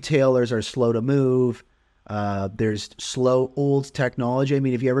retailers are slow to move. There's slow, old technology. I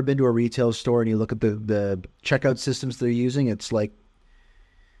mean, if you ever been to a retail store and you look at the checkout systems they're using, it's like,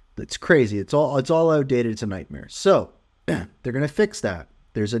 it's crazy. It's all outdated. It's a nightmare. So they're going to fix that.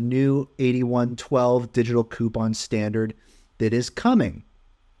 There's a new 8112 digital coupon standard that is coming.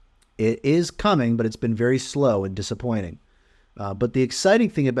 It is coming, but it's been very slow and disappointing. But the exciting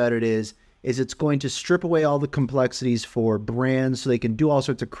thing about it is it's going to strip away all the complexities for brands so they can do all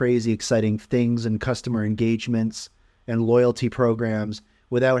sorts of crazy, exciting things and customer engagements and loyalty programs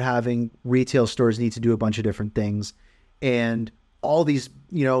without having retail stores need to do a bunch of different things. And all these,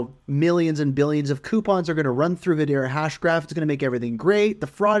 millions and billions of coupons are going to run through Hedera Hashgraph. It's going to make everything great. The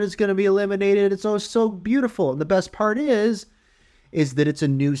fraud is going to be eliminated. It's all so beautiful. And the best part is that it's a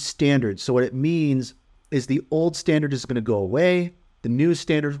new standard. So what it means is the old standard is going to go away. The new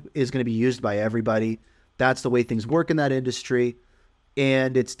standard is going to be used by everybody. That's the way things work in that industry.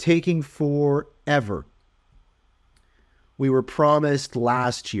 And it's taking forever. We were promised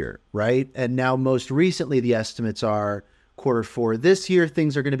last year, right? And now most recently, the estimates are Q4 this year,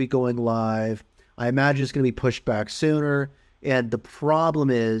 things are going to be going live. I imagine it's going to be pushed back sooner. And the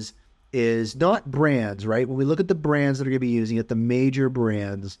problem is not brands, right? When we look at the brands that are going to be using it, the major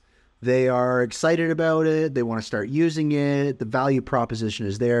brands, they are excited about it. They want to start using it. The value proposition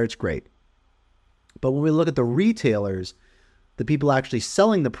is there. It's great. But when we look at the retailers, the people actually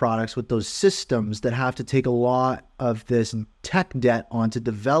selling the products with those systems that have to take a lot of this tech debt on to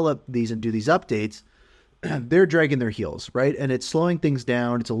develop these and do these updates, they're dragging their heels, right? And it's slowing things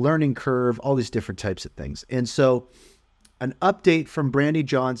down. It's a learning curve, all these different types of things. And so an update from Brandy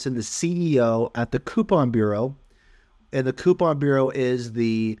Johnson, the CEO at the Coupon Bureau, and the Coupon Bureau is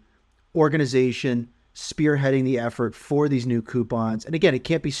the organization spearheading the effort for these new coupons. And again, it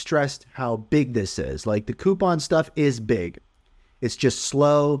can't be stressed how big this is. Like, the coupon stuff is big. It's just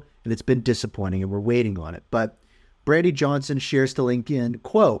slow and it's been disappointing and we're waiting on it. But Brandy Johnson shares to LinkedIn,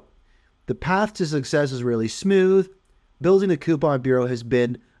 quote, "The path to success is really smooth. Building the Coupon Bureau has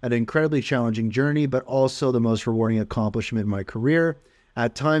been an incredibly challenging journey, but also the most rewarding accomplishment in my career.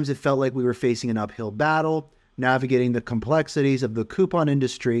 At times, it felt like we were facing an uphill battle, navigating the complexities of the coupon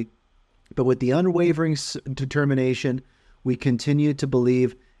industry. But with the unwavering determination, we continue to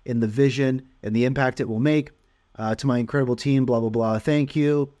believe in the vision and the impact it will make. To my incredible team, blah, blah, blah, thank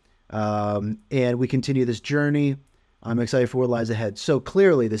you. And we continue this journey. I'm excited for what lies ahead." So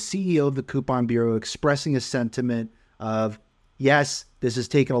clearly, the CEO of the Coupon Bureau expressing a sentiment of, yes, this has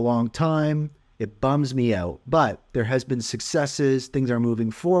taken a long time. It bums me out, but there has been successes. Things are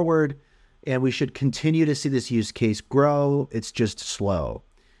moving forward, and we should continue to see this use case grow. It's just slow.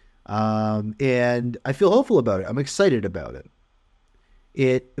 And I feel hopeful about it. I'm excited about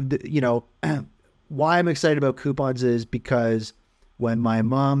it. Why I'm excited about coupons is because when my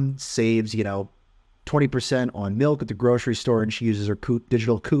mom saves, 20% on milk at the grocery store and she uses her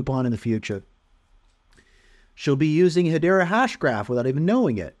digital coupon in the future, she'll be using Hedera Hashgraph without even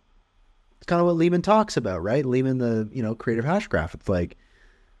knowing it. It's kind of what Lehman talks about, right? Lehman, the creative Hashgraph. It's like,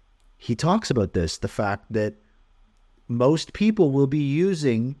 he talks about this, the fact that most people will be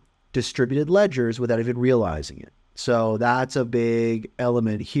using distributed ledgers without even realizing it. So that's a big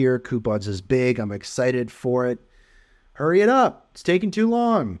element here. Coupons is big. I'm excited for it. Hurry it up. It's taking too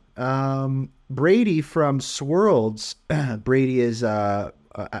long. Brady from Swirlds. Brady is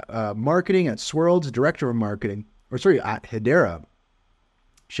marketing at Swirlds, director of marketing, at Hedera.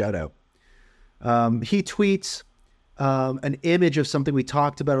 Shout out. He tweets an image of something we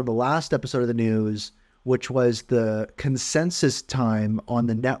talked about on the last episode of the news, which was the consensus time on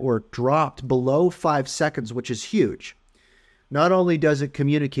the network dropped below 5 seconds, which is huge. Not only does it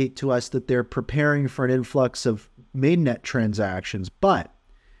communicate to us that they're preparing for an influx of mainnet transactions, but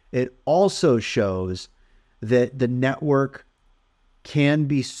it also shows that the network can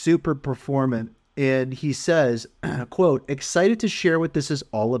be super performant. And he says, quote, "Excited to share what this is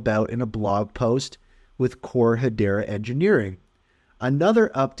all about in a blog post with core Hedera engineering.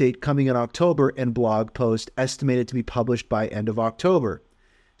 Another update coming in October and blog post estimated to be published by end of October.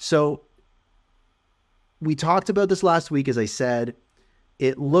 So we talked about this last week, as I said.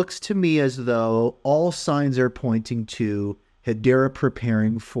 It looks to me as though all signs are pointing to Hedera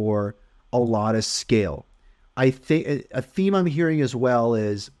preparing for a lot of scale. I think a theme I'm hearing as well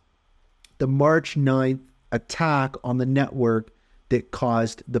is the March 9th attack on the network that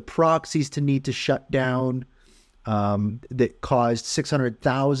caused the proxies to need to shut down, that caused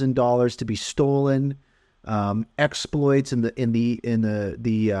 $600,000 to be stolen, exploits in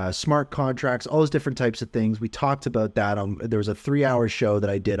the smart contracts, all those different types of things. We talked about that there was a 3-hour show that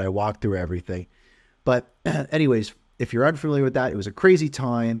I did. I walked through everything. But anyways, if you're unfamiliar with that, it was a crazy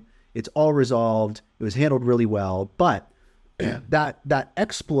time. It's all resolved. It was handled really well. But that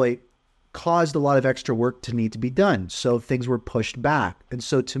exploit caused a lot of extra work to need to be done. So things were pushed back. And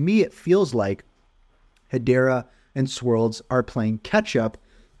so to me, it feels like Hedera and Swirlds are playing catch up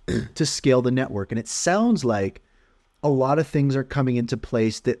to scale the network. And it sounds like a lot of things are coming into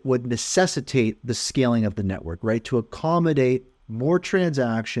place that would necessitate the scaling of the network, right? To accommodate more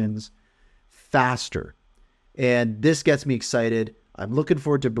transactions faster. And this gets me excited. I'm looking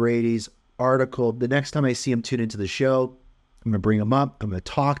forward to Brady's article. The next time I see him tune into the show, I'm going to bring him up. I'm going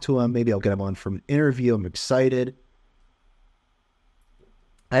to talk to him. Maybe I'll get him on for an interview. I'm excited.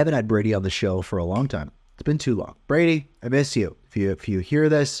 I haven't had Brady on the show for a long time. It's been too long. Brady, I miss you. If you hear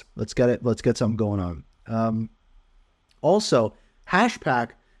this, let's get something going on. Also,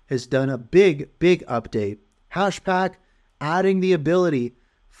 Hashpack has done a big update. Hashpack adding the ability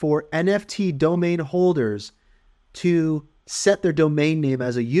for NFT domain holders to set their domain name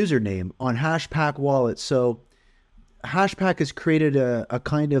as a username on Hashpack Wallet. So Hashpack has created a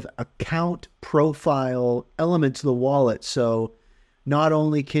kind of account profile element to the wallet. So not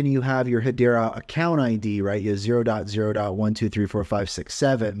only can you have your Hedera account ID, right? You have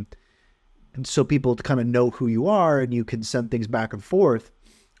 0.0.1234567. And so people kind of know who you are and you can send things back and forth.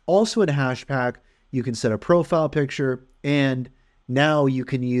 Also in Hashpack, you can set a profile picture, and now you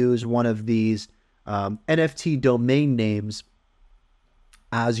can use one of these NFT domain names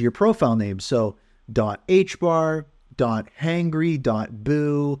as your profile name. So .hbar, .hangry,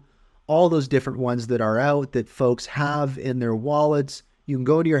 .boo, all those different ones that are out that folks have in their wallets. You can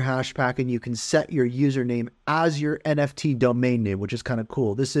go to your Hashpack and you can set your username as your NFT domain name, which is kind of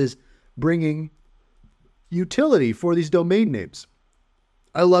cool. This is bringing utility for these domain names.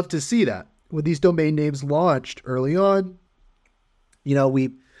 I love to see that. When these domain names launched early on,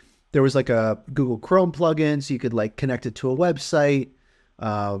 there was like a Google Chrome plugin, so you could like connect it to a website.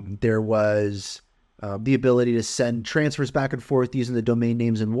 There was the ability to send transfers back and forth using the domain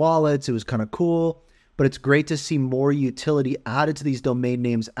names in wallets. It was kind of cool, but it's great to see more utility added to these domain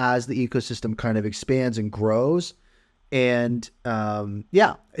names as the ecosystem kind of expands and grows. And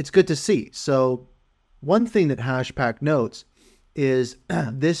it's good to see. So one thing that Hashpack notes is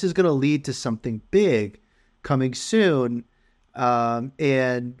this is going to lead to something big coming soon.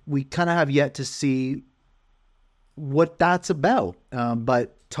 And we kind of have yet to see what that's about.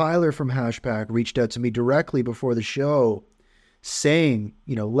 But Tyler from Hashpack reached out to me directly before the show saying,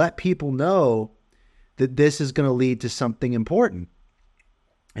 let people know that this is going to lead to something important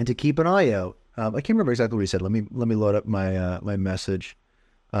and to keep an eye out. I can't remember exactly what he said. Let me load up my my message.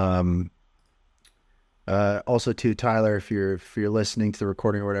 Also to Tyler, if you're listening to the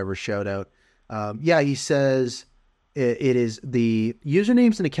recording or whatever, shout out. He says it is the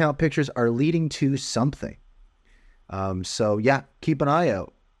usernames and account pictures are leading to something. Keep an eye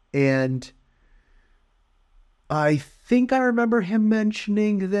out. And I think I remember him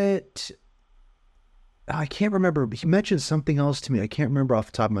mentioning that. I can't remember. He mentioned something else to me. I can't remember off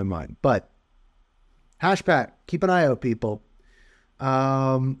the top of my mind. But Hashpack, keep an eye out, people.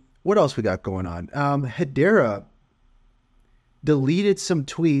 What else we got going on? Hedera deleted some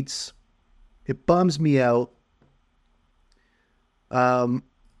tweets. It bums me out. We're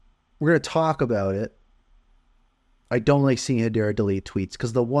going to talk about it. I don't like seeing Hedera delete tweets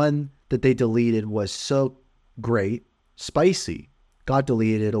because the one that they deleted was so great, spicy, got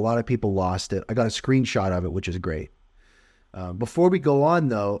deleted. A lot of people lost it. I got a screenshot of it, which is great. Before we go on,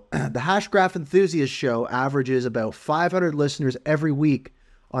 though, the Hashgraph Enthusiast Show averages about 500 listeners every week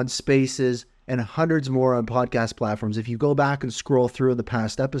on Spaces and hundreds more on podcast platforms. If you go back and scroll through the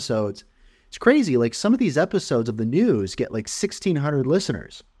past episodes, it's crazy. Like some of these episodes of the news get like 1,600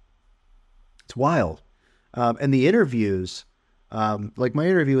 listeners. It's wild. And the interviews, like my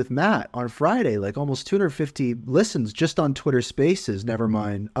interview with Matt on Friday, like almost 250 listens just on Twitter Spaces, never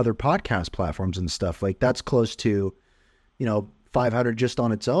mind other podcast platforms and stuff. Like that's close to, 500 just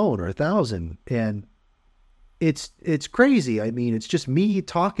on its own or 1,000. And it's crazy. I mean, it's just me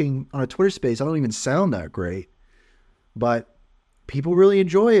talking on a Twitter space. I don't even sound that great, but people really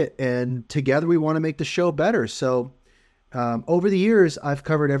enjoy it. And together we want to make the show better. So over the years, I've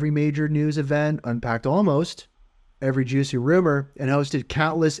covered every major news event, unpacked almost every juicy rumor, and hosted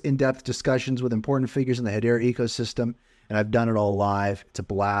countless in-depth discussions with important figures in the Hedera ecosystem. And I've done it all live. It's a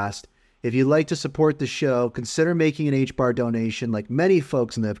blast. If you'd like to support the show, consider making an HBAR donation like many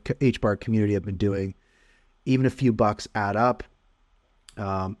folks in the HBAR community have been doing. Even a few bucks add up.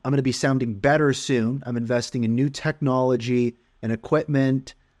 I'm going to be sounding better soon. I'm investing in new technology and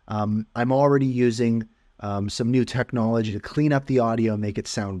equipment. I'm already using some new technology to clean up the audio, make it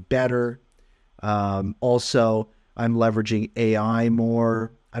sound better. Also, I'm leveraging AI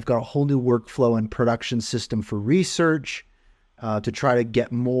more. I've got a whole new workflow and production system for research to try to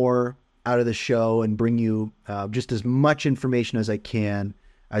get more out of the show and bring you just as much information as I can,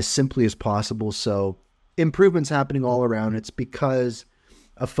 as simply as possible. So improvements happening all around. It's because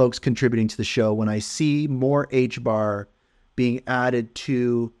of folks contributing to the show. When I see more HBAR being added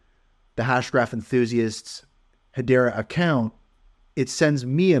to the Hashgraph Enthusiasts Hedera account, it sends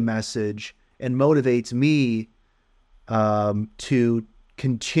me a message and motivates me to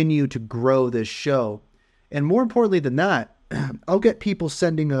continue to grow this show. And more importantly than that, I'll get people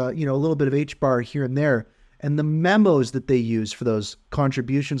sending a little bit of HBAR here and there, and the memos that they use for those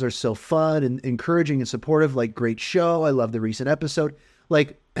contributions are so fun and encouraging and supportive. Like, great show. I love the recent episode.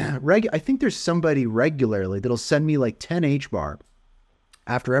 Like, I think there's somebody regularly that'll send me like 10 HBAR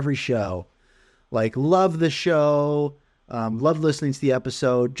after every show. Like, love the show. Love listening to the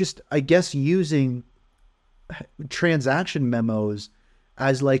episode. Just, I guess, using transaction memos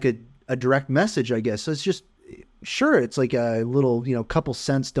as like a direct message, I guess. So it's just, sure, it's like a little, couple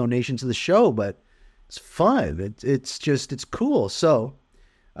cents donation to the show, but it's fun. It's cool. So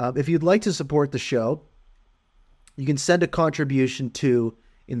if you'd like to support the show, you can send a contribution to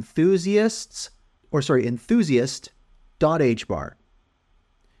enthusiast.hbar.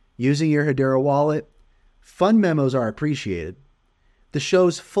 Using your Hedera wallet, fun memos are appreciated. The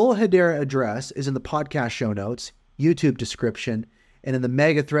show's full Hedera address is in the podcast show notes, YouTube description, and in the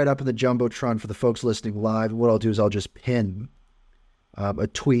mega thread up in the Jumbotron for the folks listening live. What I'll do is I'll just pin a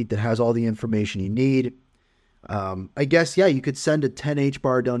tweet that has all the information you need. I guess, yeah, you could send a 10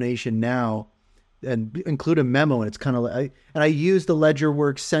 HBAR donation now and include a memo, and it's kind of like, and I use the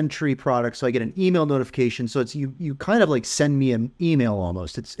LedgerWorks Sentry product, so I get an email notification. So it's you kind of like send me an email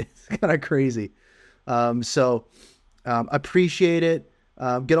almost. It's kind of crazy. Appreciate it.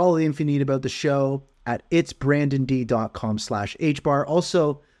 Get all the info you need about the show at itsbrandond.com/HBAR.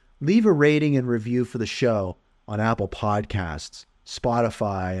 Also, leave a rating and review for the show on Apple Podcasts,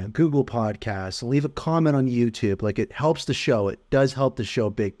 Spotify, and Google Podcasts, and leave a comment on YouTube. Like, it helps the show. It does help the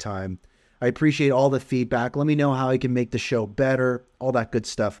show big time. I appreciate all the feedback. Let me know how I can make the show better, all that good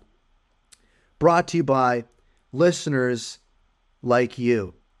stuff. Brought to you by listeners like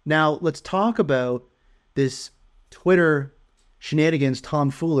you. Now, let's talk about this Twitter shenanigans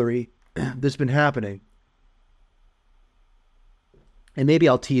tomfoolery that's been happening. And maybe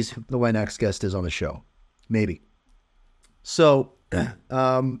I'll tease who my next guest is on the show. Maybe. So,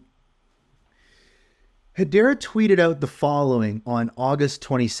 Hedera tweeted out the following on August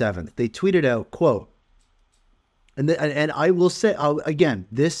 27th. They tweeted out, quote, and I will say, again,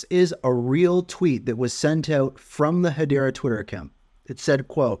 this is a real tweet that was sent out from the Hedera Twitter account. It said,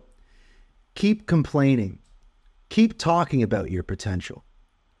 quote, "Keep complaining. Keep talking about your potential.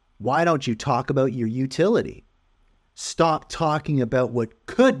 Why don't you talk about your utility? Stop talking about what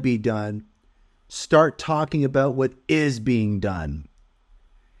could be done. Start talking about what is being done."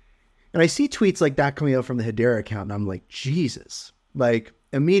 And I see tweets like that coming out from the Hedera account, and I'm like, Jesus. Like,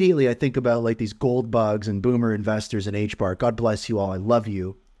 immediately I think about like these gold bugs and boomer investors in HBAR. God bless you all. I love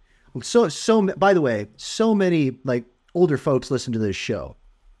you. So by the way, so many like older folks listen to this show.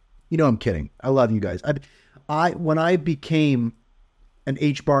 I'm kidding. I love you guys. When I became an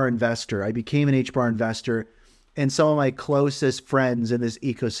HBAR investor, and some of my closest friends in this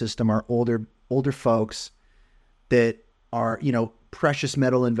ecosystem are older folks that are, precious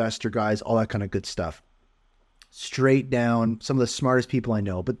metal investor guys, all that kind of good stuff. Straight down, some of the smartest people I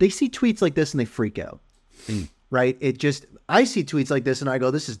know, but they see tweets like this and they freak out, right? I see tweets like this and I go,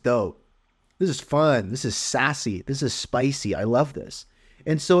 this is dope. This is fun. This is sassy. This is spicy. I love this.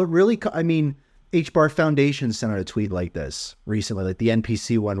 And so it really, HBAR Foundation sent out a tweet like this recently, like the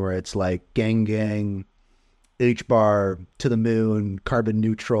NPC one where it's like gang, HBAR to the moon, carbon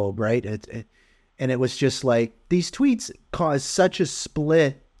neutral, right? And it was just like, these tweets caused such a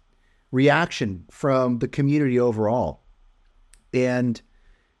split reaction from the community overall. And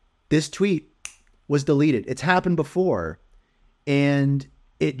this tweet was deleted. It's happened before. And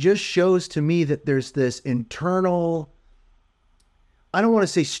it just shows to me that there's this internal, I don't want to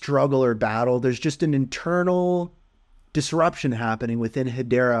say struggle or battle. There's just an internal disruption happening within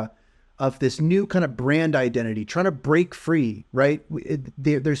Hedera of this new kind of brand identity, trying to break free, right?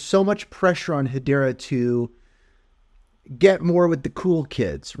 There's so much pressure on Hedera to get more with the cool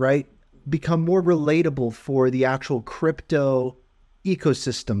kids, right? Become more relatable for the actual crypto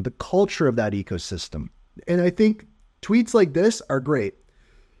ecosystem, the culture of that ecosystem. And I think tweets like this are great,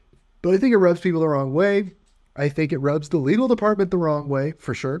 but I think it rubs people the wrong way. I think it rubs the legal department the wrong way,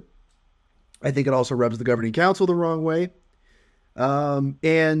 for sure. I think it also rubs the governing council the wrong way.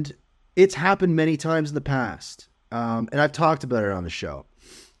 And it's happened many times in the past. And I've talked about it on the show.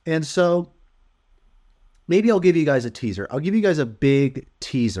 And so maybe I'll give you guys a teaser. I'll give you guys a big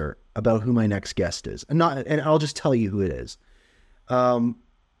teaser about who my next guest is. And I'll just tell you who it is.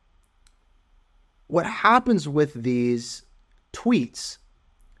 What happens with these tweets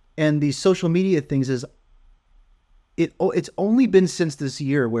and these social media things is it's only been since this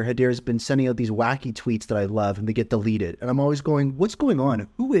year where Hedera's been sending out these wacky tweets that I love and they get deleted. And I'm always going, what's going on?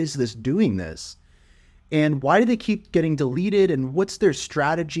 Who is this doing this? And why do they keep getting deleted? And what's their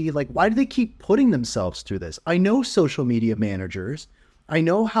strategy? Like, why do they keep putting themselves through this? I know social media managers. I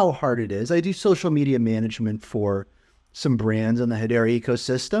know how hard it is. I do social media management for some brands in the Hedera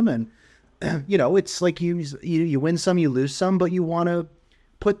ecosystem. And, you know, it's like you win some, you lose some, but you want to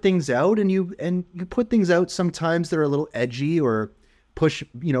put things out and you put things out sometimes that are a little edgy or push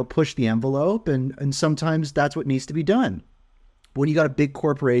the envelope. And sometimes that's what needs to be done. When you got a big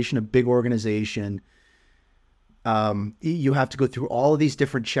corporation, a big organization, you have to go through all of these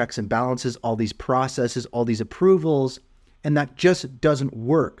different checks and balances, all these processes, all these approvals, and that just doesn't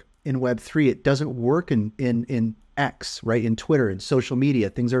work in Web3. It doesn't work in X, right? In Twitter and social media.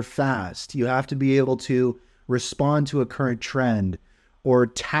 Things are fast. You have to be able to respond to a current trend or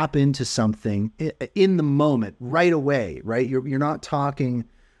tap into something in the moment, right away, right? You're not talking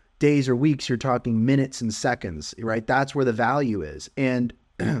days or weeks, you're talking minutes and seconds, right? That's where the value is. And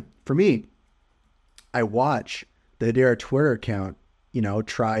for me, I watch the Hedera Twitter account,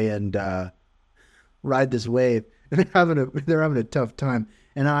 try and ride this wave. And they're having a tough time.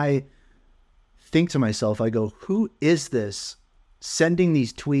 And I think to myself, I go, who is this sending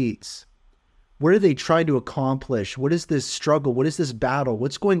these tweets? What are they trying to accomplish? What is this struggle? What is this battle?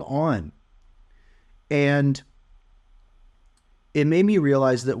 What's going on? And it made me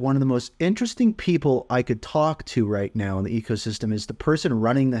realize that one of the most interesting people I could talk to right now in the ecosystem is the person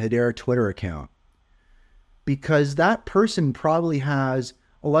running the Hedera Twitter account. Because that person probably has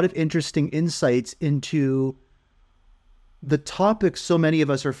a lot of interesting insights into the topic so many of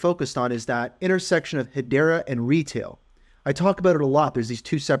us are focused on, is that intersection of Hedera and retail. I talk about it a lot. There's these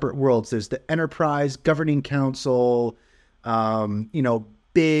two separate worlds. There's the enterprise governing council,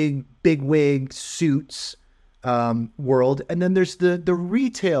 big wig suits world. And then there's the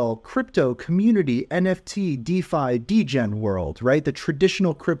retail, crypto, community, NFT, DeFi, degen world, right? The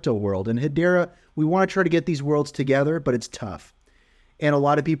traditional crypto world. And Hedera, we want to try to get these worlds together, but it's tough. And a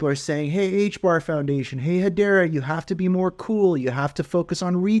lot of people are saying, hey, HBAR Foundation, hey, Hedera, you have to be more cool. You have to focus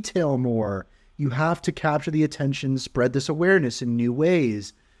on retail more. You have to capture the attention, spread this awareness in new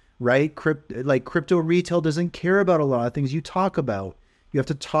ways, right? Crypto retail doesn't care about a lot of things you talk about. You have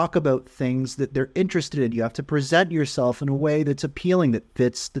to talk about things that they're interested in. You have to present yourself in a way that's appealing, that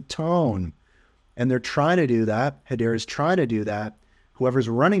fits the tone. And they're trying to do that. Hedera is trying to do that. Whoever's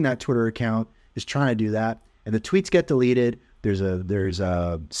running that Twitter account is trying to do that. And the tweets get deleted. There's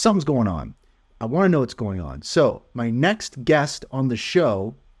something's going on. I want to know what's going on. So my next guest on the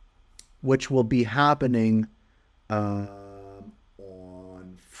show, which will be happening on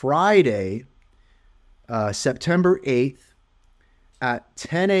Friday, September 8th at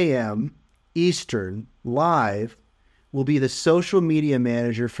 10 a.m. Eastern, live, will be the social media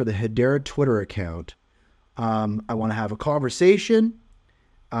manager for the Hedera Twitter account. I want to have a conversation.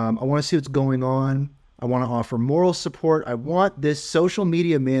 I want to see what's going on. I want to offer moral support. I want this social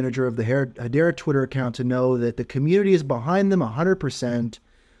media manager of the Hedera Twitter account to know that the community is behind them 100%.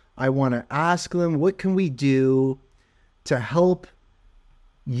 I want to ask them, what can we do to help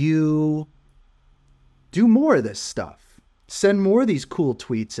you do more of this stuff? Send more of these cool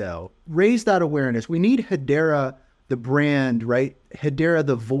tweets out. Raise that awareness. We need Hedera, the brand, right? Hedera,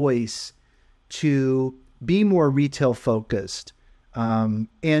 the voice, to be more retail focused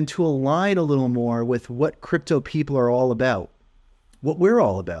and to align a little more with what crypto people are all about, what we're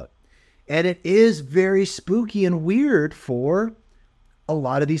all about. And it is very spooky and weird for a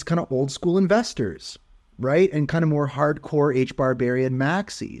lot of these kind of old school investors, right? And kind of more hardcore HBarbarian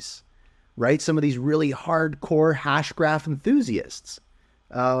maxis. right? Some of these really hardcore hash graph enthusiasts.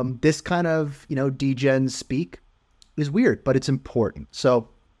 This kind of, degen speak is weird, but it's important. So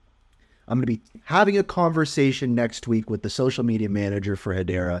I'm going to be having a conversation next week with the social media manager for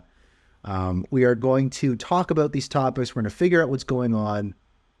Hedera. We are going to talk about these topics. We're going to figure out what's going on.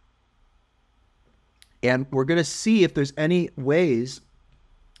 And we're going to see if there's any ways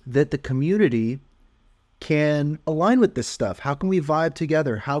that the community can align with this stuff. How can we vibe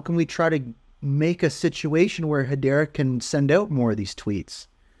together? How can we try to make a situation where Hedera can send out more of these tweets?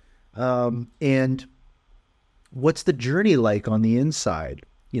 And what's the journey like on the inside?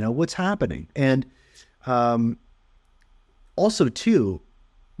 What's happening? And also, too,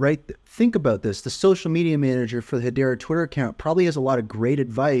 right, think about this. The social media manager for the Hedera Twitter account probably has a lot of great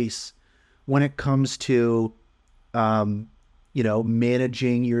advice when it comes to,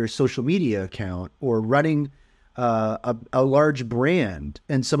 managing your social media account or running a large brand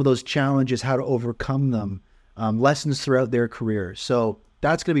and some of those challenges, how to overcome them, lessons throughout their career. So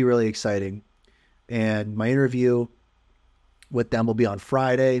that's going to be really exciting. And my interview with them will be on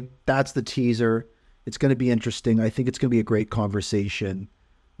Friday. That's the teaser. It's going to be interesting. I think it's going to be a great conversation.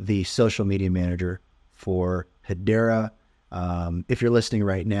 The social media manager for Hedera. If you're listening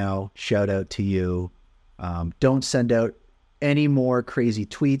right now, shout out to you. Don't send out any more crazy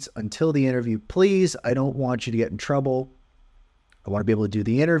tweets until the interview, please. I don't want you to get in trouble. I want to be able to do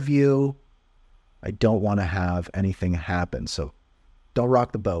the interview. I don't want to have anything happen. So don't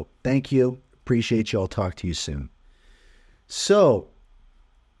rock the boat. Thank you. Appreciate you. I'll talk to you soon. So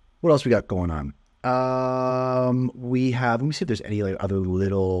what else we got going on? Let me see if there's any other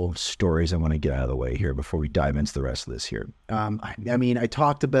little stories I want to get out of the way here before we dive into the rest of this here. I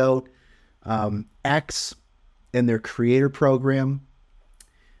talked about X and their creator program.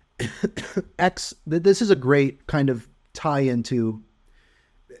 X, this is a great kind of tie into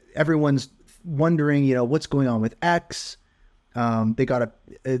everyone's wondering, what's going on with X. They're going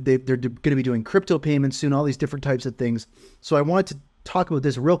to be doing crypto payments soon, all these different types of things. So I wanted to talk about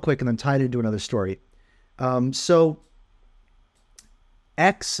this real quick and then tie it into another story. So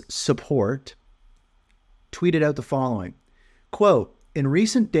X support tweeted out the following, quote, "In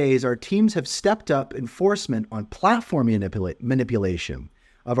recent days, our teams have stepped up enforcement on platform manipulation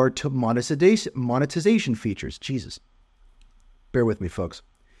of our monetization features." Jesus. Bear with me, folks.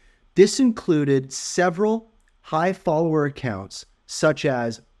 This included several high follower accounts, such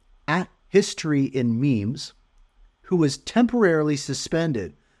as @HistoryInMemes, who was temporarily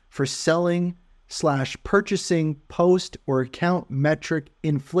suspended for selling/purchasing post or account metric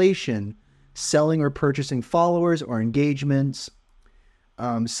inflation, selling or purchasing followers or engagements.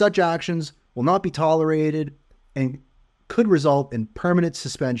 Such actions will not be tolerated and could result in permanent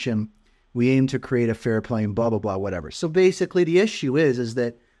suspension. We aim to create a fair playing, blah, blah, blah, whatever. So basically the issue is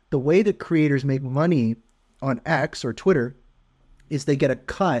that the way that creators make money on X or Twitter is they get a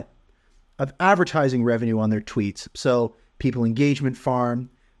cut of advertising revenue on their tweets. So people engagement farm,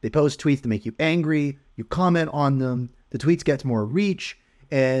 they post tweets to make you angry, you comment on them, the tweets get more reach,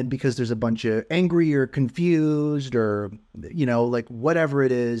 and because there's a bunch of angry or confused or, whatever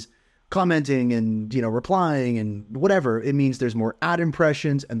it is, commenting and, replying and whatever, it means there's more ad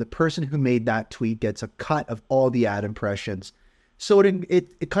impressions, and the person who made that tweet gets a cut of all the ad impressions. So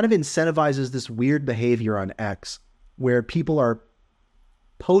it kind of incentivizes this weird behavior on X where people are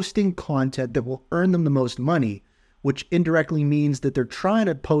posting content that will earn them the most money, which indirectly means that they're trying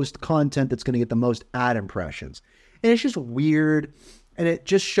to post content that's going to get the most ad impressions. And it's just weird. And it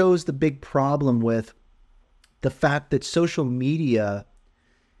just shows the big problem with the fact that social media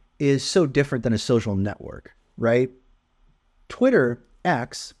is so different than a social network, right? Twitter,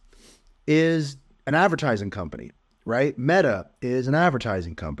 X, is an advertising company, right? Meta is an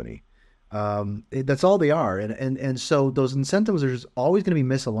advertising company. That's all they are. And so those incentives are just always going to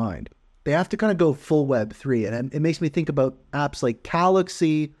be misaligned. They have to kind of go full Web3. And it makes me think about apps like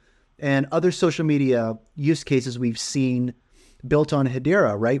Galaxy and other social media use cases we've seen built on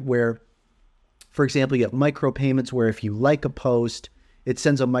Hedera, right? Where, for example, you have micropayments where if you like a post, it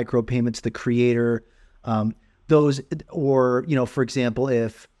sends a micropayment to the creator. For example,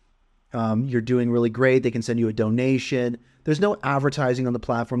 if you're doing really great, they can send you a donation. There's no advertising on the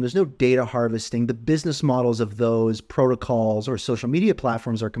platform. There's no data harvesting. The business models of those protocols or social media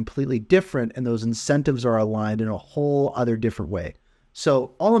platforms are completely different, and those incentives are aligned in a whole other different way.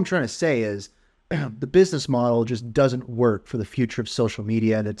 So all I'm trying to say is the business model just doesn't work for the future of social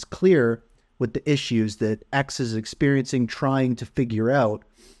media, and it's clear with the issues that X is experiencing trying to figure out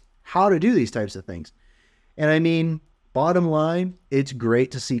how to do these types of things. And I mean, bottom line, it's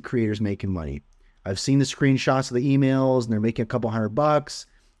great to see creators making money. I've seen the screenshots of the emails and they're making a couple $100.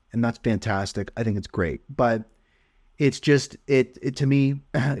 and that's fantastic. I think it's great, but it's just it to me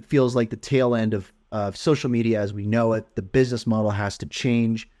it feels like the tail end of social media as we know it. The business model has to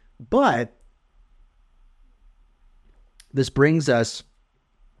change, but this brings us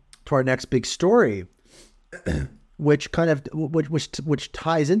to our next big story, which kind of which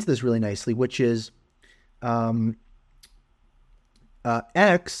ties into this really nicely, which is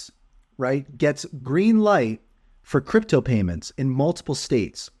X, right, gets green light for crypto payments in multiple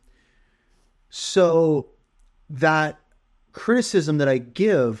states. So that criticism that I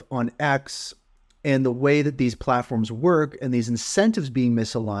give on X and the way that these platforms work and these incentives being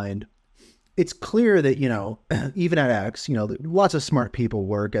misaligned, it's clear that, even at X, lots of smart people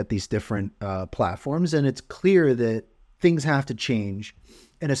work at these different platforms, and it's clear that things have to change.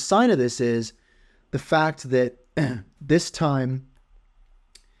 And a sign of this is the fact that this time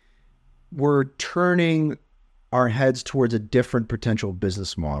we're turning our heads towards a different potential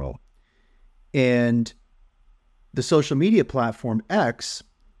business model. And the social media platform X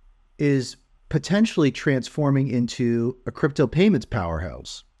is potentially transforming into a crypto payments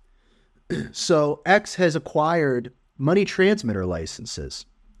powerhouse. So X has acquired money transmitter licenses,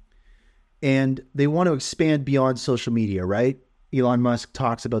 and they want to expand beyond social media, right? Elon Musk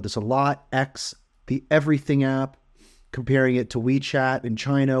talks about this a lot. X, the everything app, comparing it to WeChat in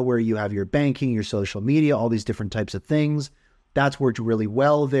China, where you have your banking, your social media, all these different types of things. That's worked really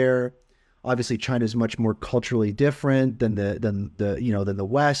well there. Obviously, China is much more culturally different than the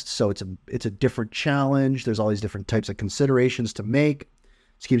West, so it's a different challenge. There's all these different types of considerations to make.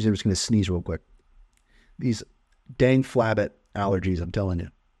 Excuse me, I'm just going to sneeze real quick. These dang flabbit allergies, I'm telling you.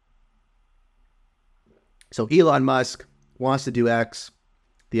 So Elon Musk wants to do X,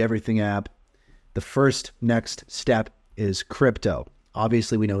 the everything app. The first next step is crypto.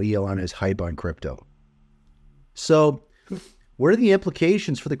 Obviously, we know Elon is hype on crypto. So what are the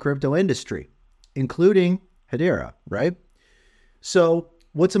implications for the crypto industry, including Hedera, right? So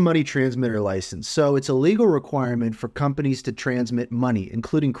what's a money transmitter license? So it's a legal requirement for companies to transmit money,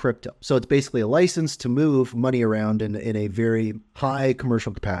 including crypto. So it's basically a license to move money around in a very high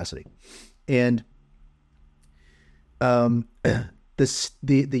commercial capacity. And the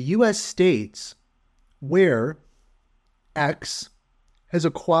U.S. states where X has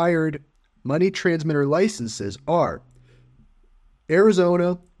acquired money transmitter licenses are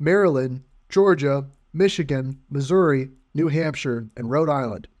Arizona, Maryland, Georgia, Michigan, Missouri, New Hampshire, and Rhode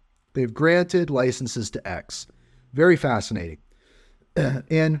Island. They've granted licenses to X. Very fascinating.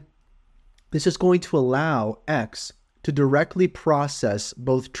 And this is going to allow X to directly process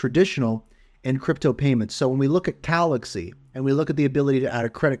both traditional and crypto payments. So when we look at Galaxy and we look at the ability to add a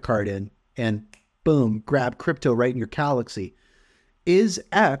credit card in and boom, grab crypto right in your Galaxy, is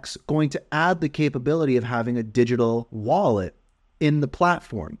X going to add the capability of having a digital wallet in the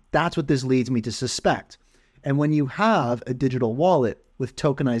platform? That's what this leads me to suspect. And when you have a digital wallet with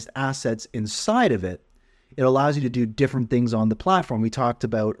tokenized assets inside of it, it allows you to do different things on the platform. We talked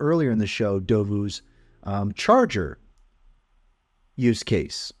about earlier in the show, Dovu's charger use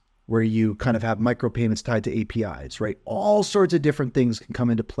case, where you kind of have micropayments tied to APIs, right? All sorts of different things can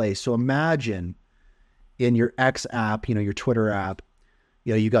come into play. So imagine in your X app, your Twitter app,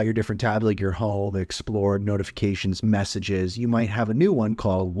 you got your different tabs like your home, explore, notifications, messages. You might have a new one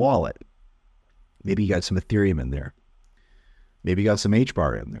called wallet. Maybe you got some Ethereum in there. Maybe you got some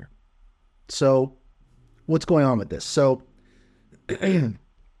HBAR in there. So what's going on with this? So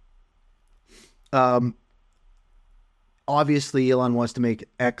obviously Elon wants to make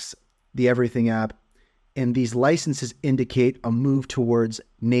X the everything app, and these licenses indicate a move towards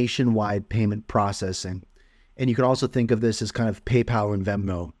nationwide payment processing. And you can also think of this as kind of PayPal and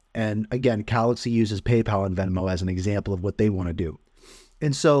Venmo. And again, Galaxy uses PayPal and Venmo as an example of what they want to do.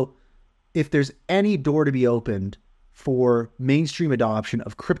 And so if there's any door to be opened for mainstream adoption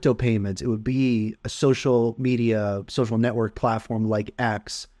of crypto payments, it would be a social media, social network platform like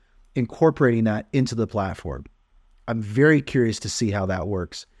X, incorporating that into the platform. I'm very curious to see how that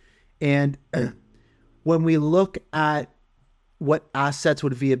works. And when we look at what assets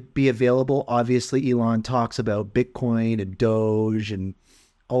would be available, obviously Elon talks about Bitcoin and Doge and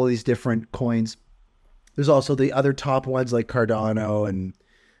all these different coins. There's also the other top ones like Cardano and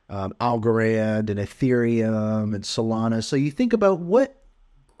Algorand and Ethereum and Solana. So you think about what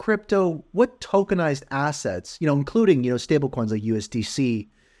tokenized assets, including, stable coins like USDC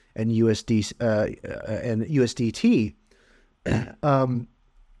and and USDT. And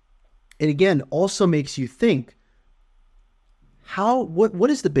again, also makes you think, what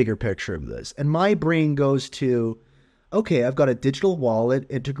is the bigger picture of this? And my brain goes to, okay, I've got a digital wallet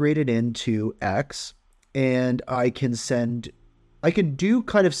integrated into X, and I can send I can do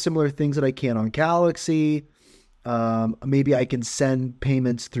kind of similar things that I can on Galaxy. Maybe I can send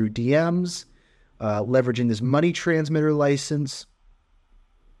payments through DMs, leveraging this money transmitter license.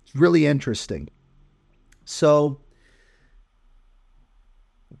 It's really interesting. So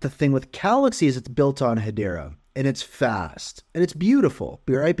the thing with Galaxy is it's built on Hedera, and it's fast, and it's beautiful,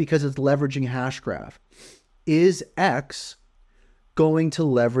 right? Because it's leveraging Hashgraph. Is X going to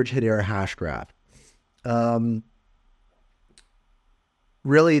leverage Hedera Hashgraph?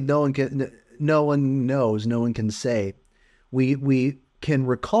 Really, no one knows. No one can say. We can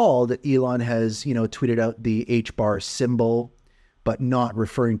recall that Elon has, tweeted out the HBAR symbol, but not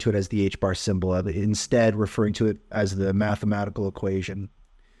referring to it as the HBAR symbol, instead referring to it as the mathematical equation.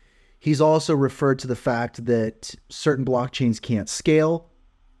 He's also referred to the fact that certain blockchains can't scale.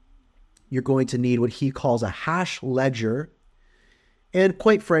 You're going to need what he calls a hash ledger. And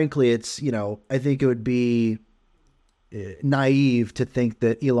quite frankly, it's, I think it would be naive to think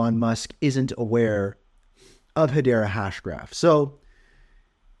that Elon Musk isn't aware of Hedera Hashgraph. So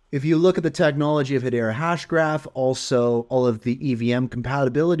if you look at the technology of Hedera Hashgraph, also all of the EVM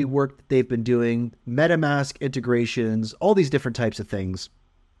compatibility work that they've been doing, MetaMask integrations, all these different types of things,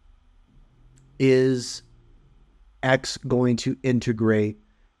 is X going to integrate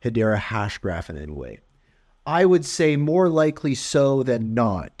Hedera Hashgraph in any way? I would say more likely so than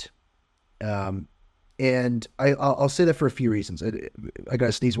not. And I'll say that for a few reasons. I got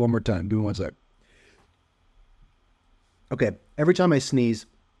to sneeze one more time. Give me one sec. Okay. Every time I sneeze,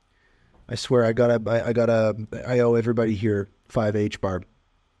 I swear I owe everybody here 5 HBAR.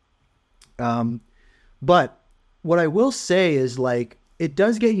 But what I will say is, it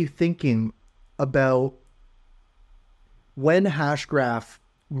does get you thinking about when Hashgraph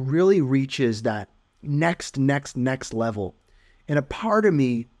really reaches that next level. And a part of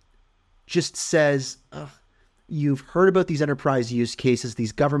me just says, you've heard about these enterprise use cases,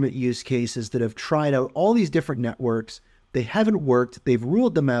 these government use cases that have tried out all these different networks. They haven't worked. They've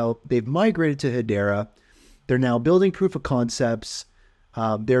ruled them out. They've migrated to Hedera. They're now building proof of concepts.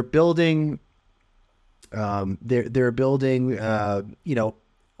 They're building, all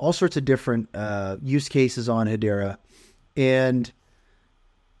sorts of different use cases on Hedera. And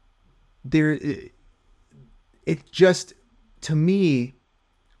it just, to me,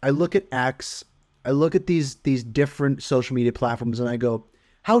 I look at X, I look at these different social media platforms, and I go,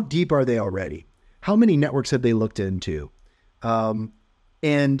 how deep are they already? How many networks have they looked into?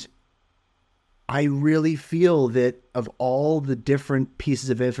 And I really feel that of all the different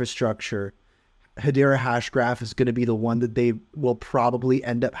pieces of infrastructure, Hedera Hashgraph is going to be the one that they will probably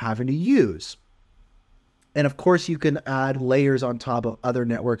end up having to use. And of course, you can add layers on top of other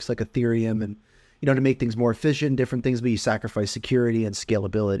networks like Ethereum and, to make things more efficient, different things, but you sacrifice security and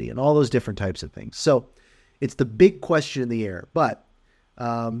scalability and all those different types of things. So it's the big question in the air. But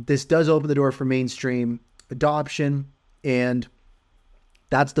this does open the door for mainstream adoption. And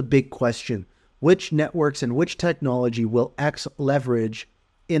that's the big question. Which networks and which technology will X leverage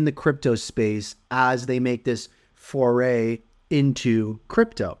in the crypto space as they make this foray into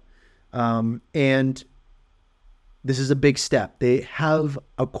crypto? And this is a big step. They have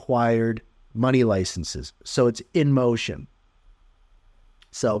acquired money licenses, so it's in motion.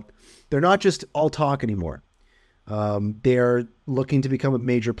 So they're not just all talk anymore. They're looking to become a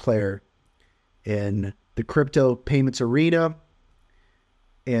major player in the crypto payments arena,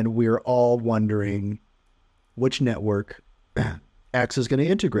 and we're all wondering which network X is going to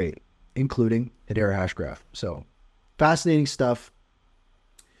integrate, including Hedera Hashgraph. So fascinating stuff.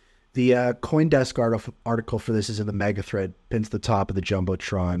 The CoinDesk article for this is in the mega thread, pinned to the top of the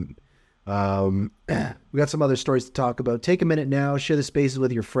Jumbotron. We got some other stories to talk about. Take a minute now, share the spaces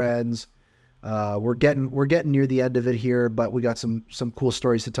with your friends. We're getting near the end of it here, but we got some cool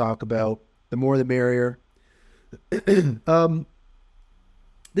stories to talk about. The more the merrier. This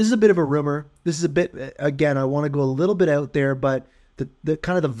is a bit of a rumor. This is a bit, again, I want to go a little bit out there, but the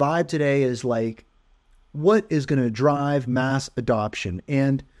kind of the vibe today is what is going to drive mass adoption?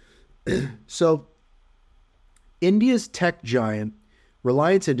 And so India's tech giant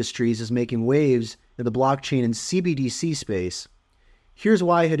Reliance Industries is making waves in the blockchain and CBDC space. Here's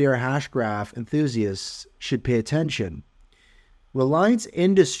why Hedera Hashgraph enthusiasts should pay attention. Reliance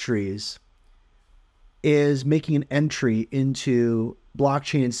Industries is making an entry into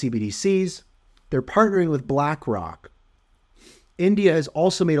blockchain and CBDCs. They're partnering with BlackRock. India has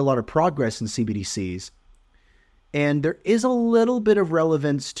also made a lot of progress in CBDCs. And there is a little bit of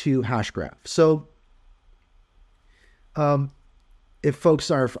relevance to Hashgraph. So, if folks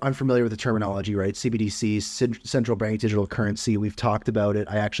are unfamiliar with the terminology, right? CBDC, central bank digital currency, we've talked about it.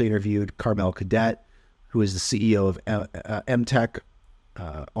 I actually interviewed Carmel Cadet, who is the CEO of MTech,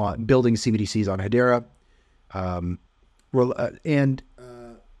 on building CBDCs on Hedera.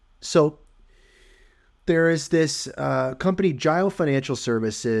 So there is this company, Gyro Financial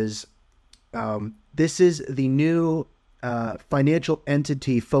Services. This is the new financial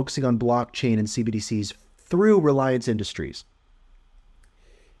entity focusing on blockchain and CBDCs through Reliance Industries.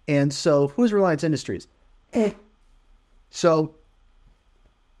 And so who's Reliance Industries? So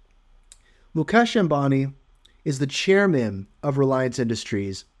Mukesh Ambani is the chairman of Reliance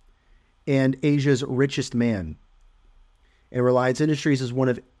Industries and Asia's richest man. And Reliance Industries is one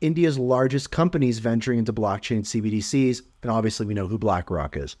of India's largest companies venturing into blockchain CBDCs. And obviously we know who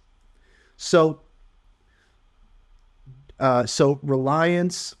BlackRock is. So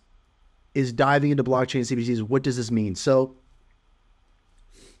Reliance is diving into blockchain CBDCs. What does this mean? So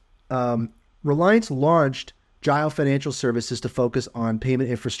Reliance launched Gyro Financial Services to focus on payment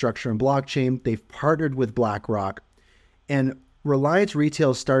infrastructure and blockchain. They've partnered with BlackRock, and Reliance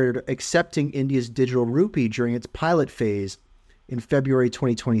Retail started accepting India's digital rupee during its pilot phase in February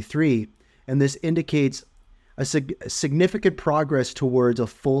 2023, and this indicates a significant progress towards a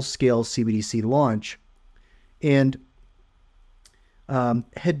full-scale CBDC launch. And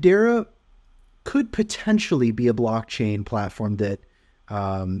Hedera could potentially be a blockchain platform that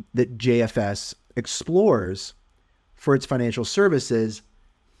JFS explores for its financial services,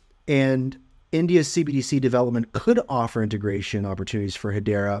 and India's CBDC development could offer integration opportunities for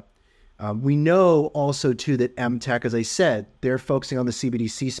Hedera. We know also too that MTech, as I said, they're focusing on the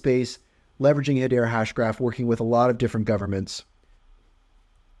CBDC space, leveraging Hedera Hashgraph, working with a lot of different governments.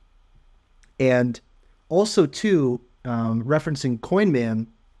 And also too, referencing CoinMan,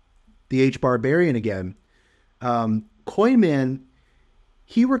 the H Barbarian again, CoinMan,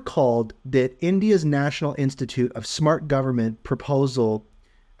 he recalled that India's National Institute of Smart Government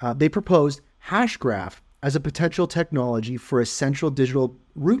they proposed Hashgraph as a potential technology for a central digital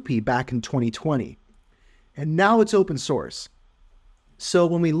rupee back in 2020. And now it's open source. So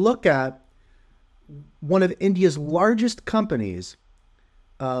when we look at one of India's largest companies,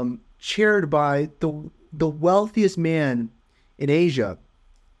 chaired by the wealthiest man in Asia,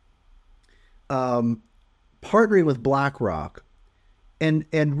 partnering with BlackRock, and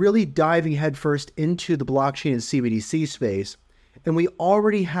really diving headfirst into the blockchain and CBDC space. And we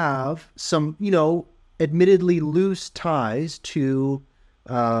already have some, admittedly loose ties to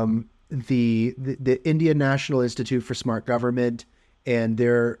the Indian National Institute for Smart Government and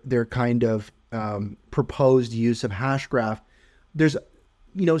their kind of proposed use of Hashgraph. There's,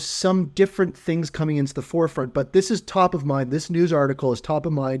 some different things coming into the forefront, but this is top of mind. This news article is top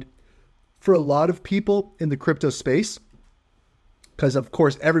of mind for a lot of people in the crypto space. Because, of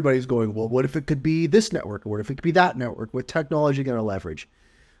course, everybody's going, well, what if it could be this network? Or what if it could be that network? What technology going to leverage?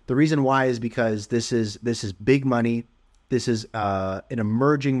 The reason why is because this is big money. This is an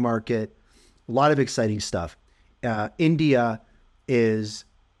emerging market. A lot of exciting stuff. India is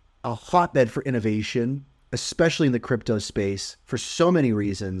a hotbed for innovation, especially in the crypto space, for so many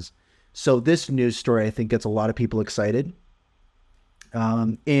reasons. So this news story, I think, gets a lot of people excited.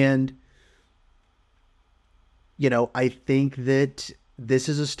 I think that this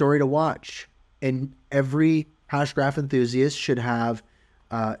is a story to watch, and every Hashgraph enthusiast should have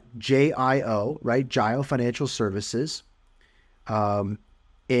JIO, right? Gyro Financial Services. This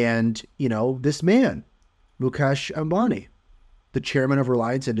man, Mukesh Ambani, the chairman of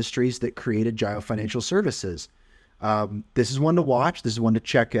Reliance Industries that created Gyro Financial Services. This is one to watch. This is one to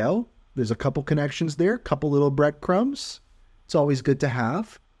check out. There's a couple connections there, a couple little breadcrumbs. It's always good to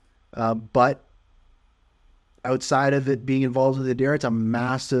have. But outside of it being involved with Hedera, it's a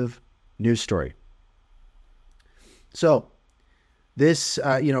massive news story. So this,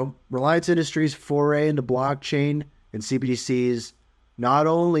 Reliance Industries' foray into blockchain and CBDCs not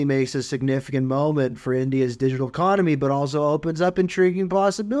only makes a significant moment for India's digital economy, but also opens up intriguing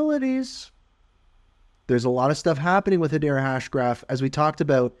possibilities. There's a lot of stuff happening with Hedera Hashgraph. As we talked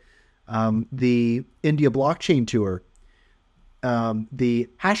about the India Blockchain Tour, the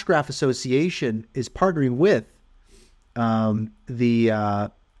Hashgraph Association is partnering with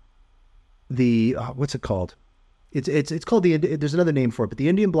what's it called? It's called there's another name for it, but the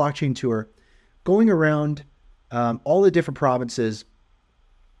Indian Blockchain Tour, going around all the different provinces,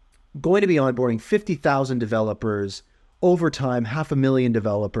 going to be onboarding 50,000 developers, over time 500,000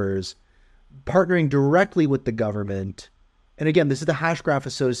 developers, partnering directly with the government. And again, this is the Hashgraph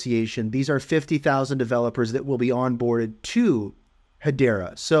Association. These are 50,000 developers that will be onboarded to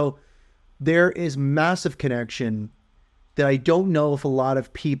Hedera. So there is massive connection that I don't know if a lot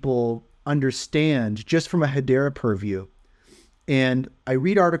of people understand just from a Hedera purview. And I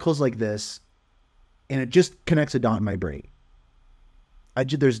read articles like this, and it just connects a dot in my brain.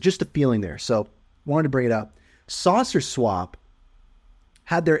 There's just a feeling there. So wanted to bring it up. Saucer Swap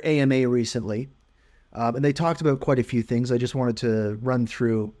had their AMA recently, and they talked about quite a few things. I just wanted to run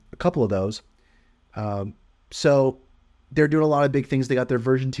through a couple of those. So they're doing a lot of big things. They got their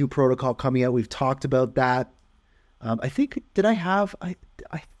version 2 protocol coming out. We've talked about that. I think, I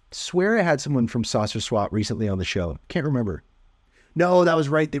swear I had someone from Saucer Swap recently on the show. Can't remember. No, that was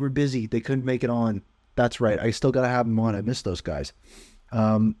right. They were busy. They couldn't make it on. That's right. I still got to have them on. I miss those guys.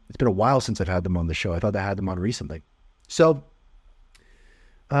 It's been a while since I've had them on the show. I thought I had them on recently. So,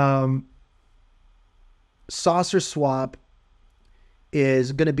 Saucer Swap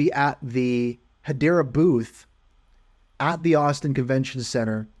is going to be at the Hedera booth at the Austin Convention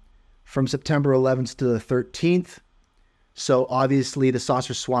Center from September 11th to the 13th. So obviously the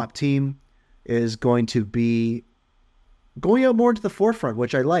Saucer Swap team is going to be going out more to the forefront,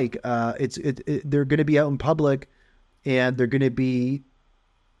 which I like. They're going to be out in public, and they're going to be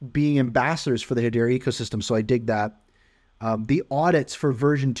being ambassadors for the Hedera ecosystem. So I dig that. The audits for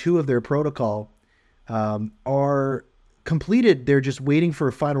version 2 of their protocol are completed. They're just waiting for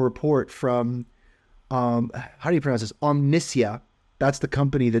a final report from, how do you pronounce this? Omnicia. That's the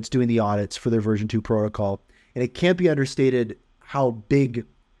company that's doing the audits for their version 2 protocol. And it can't be understated how big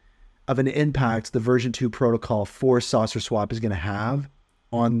of an impact the version 2 protocol for Saucer Swap is going to have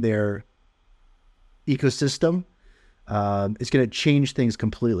on their ecosystem. It's going to change things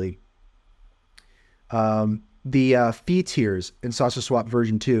completely. The fee tiers in Saucer Swap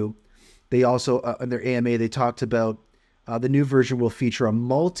version 2, they also, in their AMA, they talked about the new version will feature a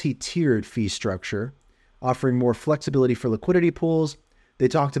multi-tiered fee structure, offering more flexibility for liquidity pools. They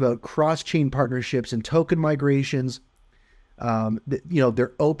talked about cross-chain partnerships and token migrations.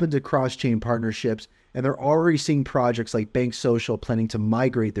 They're open to cross-chain partnerships, and they're already seeing projects like Bank Social planning to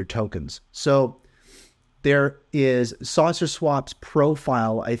migrate their tokens. So there is Saucer Swap's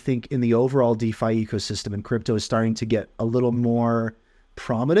profile, I think, in the overall DeFi ecosystem and crypto is starting to get a little more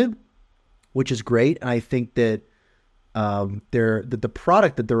prominent, which is great. And I think that the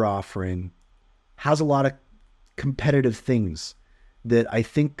product that they're offering has a lot of competitive things that I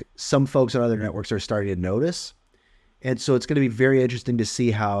think some folks on other networks are starting to notice. And so it's going to be very interesting to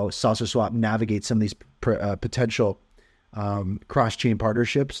see how Saucer Swap navigates some of these potential cross-chain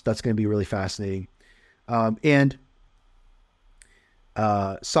partnerships. That's going to be really fascinating. They also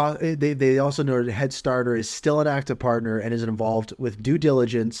noted Headstarter is still an active partner and is involved with due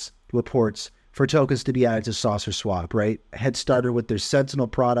diligence reports for tokens to be added to Saucer Swap, right? Headstarter with their Sentinel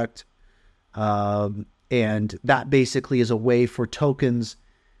product. And that basically is a way for tokens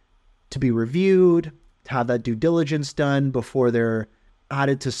to be reviewed, to have that due diligence done before they're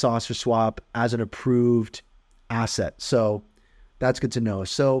added to Saucer Swap as an approved asset. So that's good to know.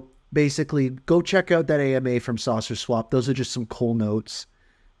 So basically, go check out that AMA from Saucer Swap. Those are just some cool notes.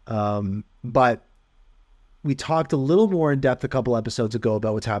 But we talked a little more in depth a couple episodes ago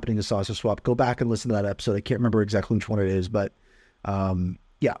about what's happening to Saucer Swap. Go back and listen to that episode. I can't remember exactly which one it is, but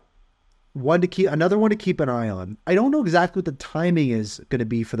yeah. Another one to keep an eye on. I don't know exactly what the timing is going to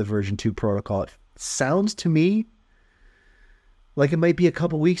be for the version 2 protocol. It sounds to me like it might be a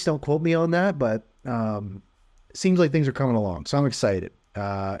couple weeks. Don't quote me on that, but it seems like things are coming along. So I'm excited.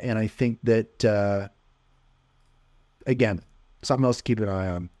 And I think that, again, something else to keep an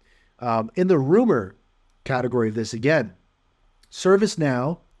eye on. In the rumor category of this, again,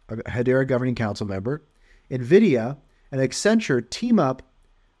 ServiceNow, a Hedera Governing Council member, NVIDIA, and Accenture team up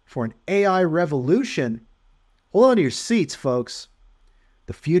for an AI revolution. Hold on to your seats, folks.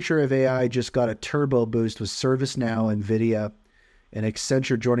 The future of AI just got a turbo boost with ServiceNow, NVIDIA, and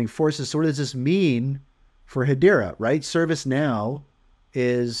Accenture joining forces. So what does this mean for Hedera, right? ServiceNow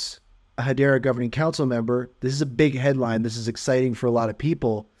is a Hedera Governing Council member. This is a big headline. This is exciting for a lot of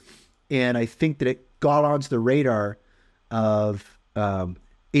people. And I think that it got onto the radar of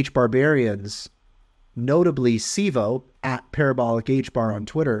H Barbarians, notably Sivo at Parabolic HBar on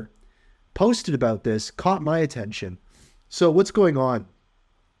Twitter, posted about this, caught my attention. So what's going on?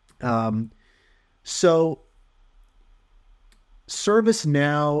 So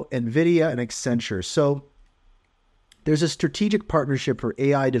ServiceNow, NVIDIA, and Accenture. So there's a strategic partnership for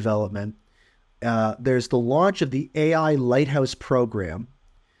AI development. There's the launch of the AI Lighthouse program.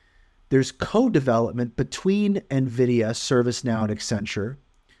 There's co-development between NVIDIA, ServiceNow, and Accenture,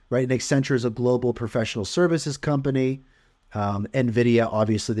 right? And Accenture is a global professional services company. NVIDIA,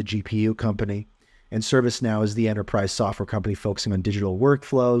 obviously the GPU company. And ServiceNow is the enterprise software company focusing on digital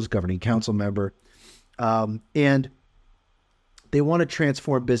workflows, governing council member. And they want to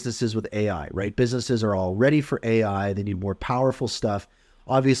transform businesses with AI, right? Businesses are all ready for AI. They need more powerful stuff.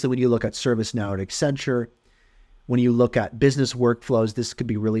 Obviously, when you look at ServiceNow and Accenture, when you look at business workflows, this could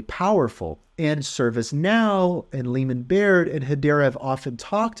be really powerful. And ServiceNow and Lehman Baird and Hedera have often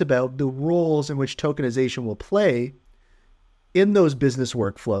talked about the roles in which tokenization will play in those business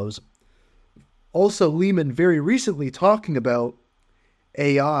workflows. Also, Lehman very recently talking about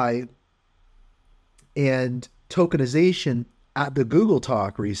AI and tokenization at the Google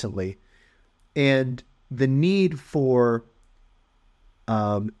talk recently, and the need for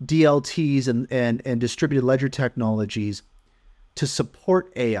DLTs and distributed ledger technologies to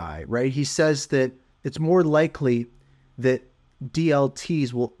support AI, right? He says that it's more likely that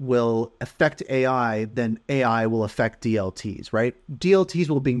DLTs will affect AI than AI will affect DLTs, right? DLTs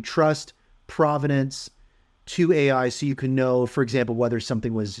will bring trust, provenance to AI so you can know, for example, whether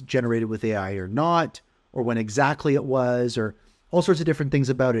something was generated with AI or not, or when exactly it was, or all sorts of different things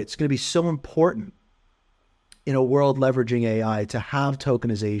about it. It's going to be so important in a world leveraging AI to have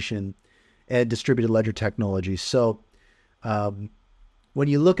tokenization and distributed ledger technology. So when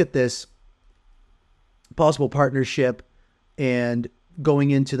you look at this possible partnership and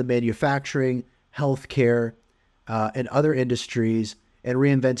going into the manufacturing, healthcare, and other industries, and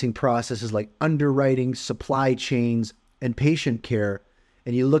reinventing processes like underwriting, supply chains, and patient care,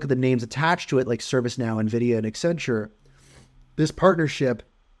 and you look at the names attached to it like ServiceNow, NVIDIA, and Accenture, this partnership,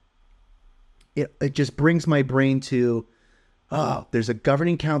 it just brings my brain to, there's a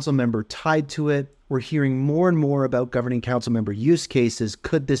governing council member tied to it. We're hearing more and more about governing council member use cases.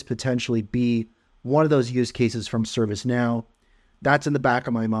 Could this potentially be one of those use cases from ServiceNow? That's in the back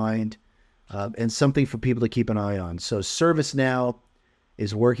of my mind, and something for people to keep an eye on. So ServiceNow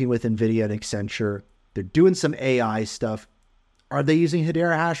is working with NVIDIA and Accenture. They're doing some AI stuff. Are they using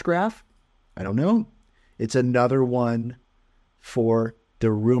Hedera Hashgraph? I don't know. It's another one for the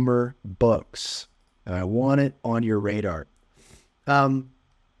rumor books, and I want it on your radar.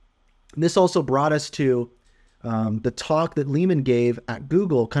 This also brought us to the talk that Lehman gave at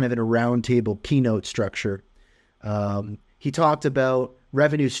Google, kind of in a roundtable keynote structure. He talked about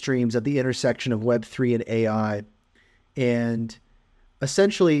revenue streams at the intersection of Web3 and AI. And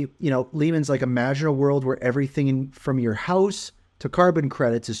essentially, Lehman's like, imagine a world where everything from your house to carbon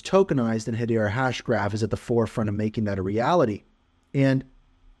credits is tokenized, and Hedera Hashgraph is at the forefront of making that a reality. And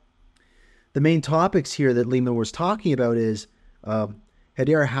the main topics here that Lehman was talking about is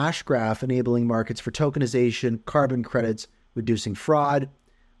Hedera Hashgraph enabling markets for tokenization, carbon credits, reducing fraud,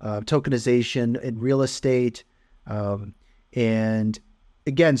 tokenization in real estate, and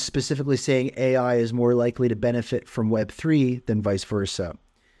again, specifically saying AI is more likely to benefit from Web3 than vice versa.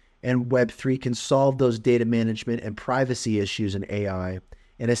 And Web3 can solve those data management and privacy issues in AI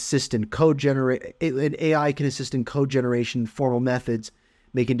and assist in AI can assist in code generation, formal methods,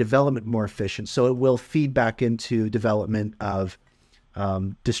 making development more efficient. So it will feed back into development of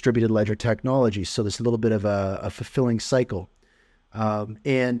distributed ledger technology. So there's a little bit of a fulfilling cycle.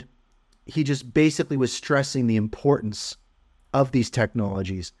 And he just basically was stressing the importance of these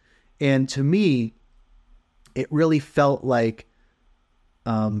technologies. And to me, it really felt like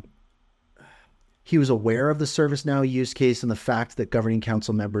he was aware of the ServiceNow use case and the fact that governing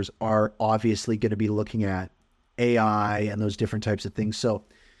council members are obviously going to be looking at AI and those different types of things. So,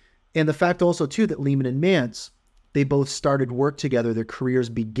 and the fact also too that Lehman and Mance, they both started work together. Their careers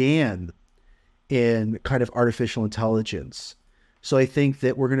began in kind of artificial intelligence. So I think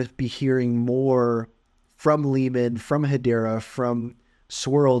that we're going to be hearing more from Lehman, from Hedera, from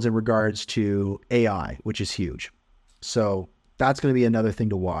Swirlds in regards to AI, which is huge. So that's going to be another thing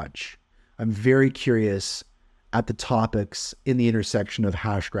to watch. I'm very curious at the topics in the intersection of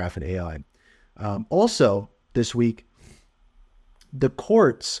Hashgraph and AI. Also, this week, the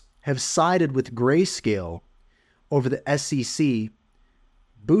courts have sided with Grayscale over the SEC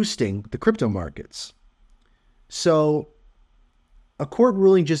boosting the crypto markets. So a court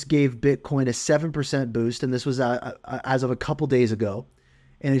ruling just gave Bitcoin a 7% boost, and this was as of a couple days ago,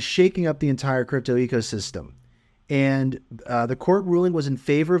 and is shaking up the entire crypto ecosystem. And the court ruling was in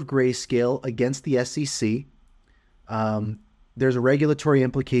favor of Grayscale against the SEC. There's regulatory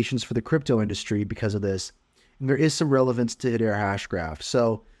implications for the crypto industry because of this. And there is some relevance to Hedera Hashgraph.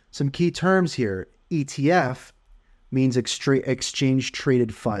 So some key terms here. ETF means exchange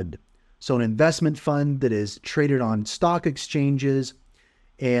traded fund. So an investment fund that is traded on stock exchanges.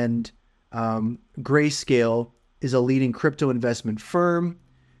 And Grayscale is a leading crypto investment firm.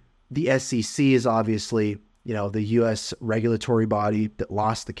 The SEC is obviously, the U.S. regulatory body that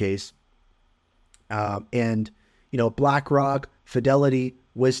lost the case. And BlackRock, Fidelity,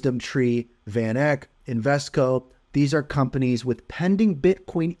 WisdomTree, VanEck, Invesco, these are companies with pending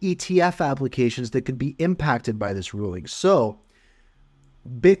Bitcoin ETF applications that could be impacted by this ruling. So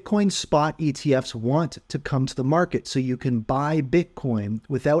Bitcoin spot ETFs want to come to the market so you can buy Bitcoin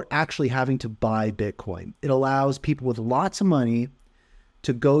without actually having to buy Bitcoin. It allows people with lots of money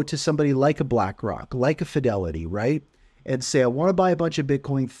to go to somebody like a BlackRock, like a Fidelity, right? And say, I want to buy a bunch of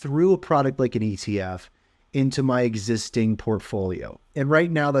Bitcoin through a product like an ETF into my existing portfolio. And right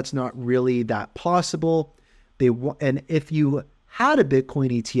now, that's not really that possible. And if you had a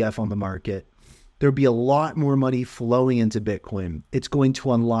Bitcoin ETF on the market, there'd be a lot more money flowing into Bitcoin. It's going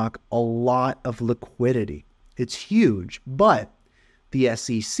to unlock a lot of liquidity. It's huge, but the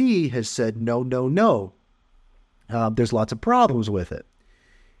SEC has said, no, no, no. There's lots of problems with it.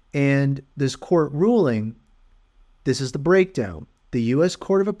 And this court ruling, this is the breakdown. The U.S.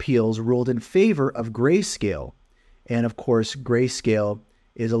 Court of Appeals ruled in favor of Grayscale. And of course, Grayscale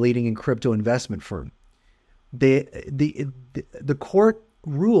is a leading crypto investment firm. The court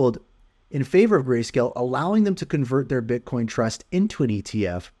ruled in favor of Grayscale, allowing them to convert their Bitcoin trust into an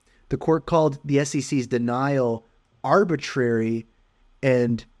ETF. The court called the SEC's denial arbitrary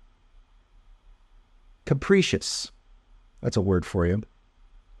and capricious. That's a word for you.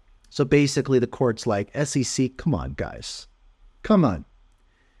 So basically the court's like, SEC, come on, guys. Come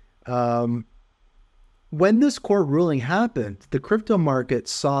on. When this court ruling happened, the crypto market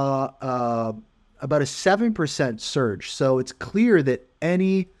saw about a 7% surge. So it's clear that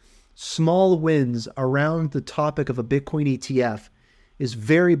any small wins around the topic of a Bitcoin ETF is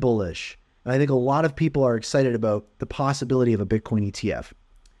very bullish. And I think a lot of people are excited about the possibility of a Bitcoin ETF.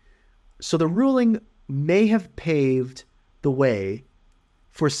 So the ruling may have paved the way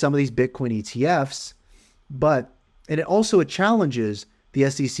for some of these Bitcoin ETFs, and it challenges the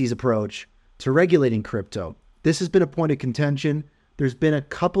SEC's approach to regulating crypto. This has been a point of contention. There's been a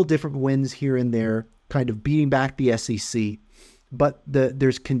couple different wins here and there, kind of beating back the SEC, but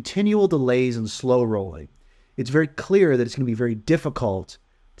there's continual delays and slow rolling. It's very clear that it's going to be very difficult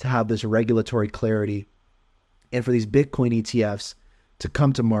to have this regulatory clarity and for these Bitcoin ETFs to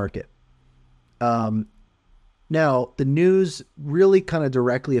come to market. Now, the news really kind of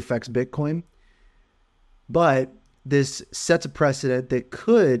directly affects Bitcoin, but this sets a precedent that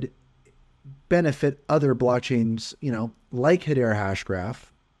could benefit other blockchains, like Hedera Hashgraph,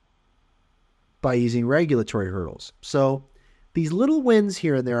 by using regulatory hurdles. So these little wins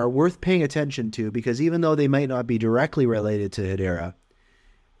here and there are worth paying attention to because even though they might not be directly related to Hedera,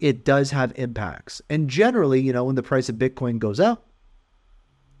 it does have impacts. And generally, when the price of Bitcoin goes up,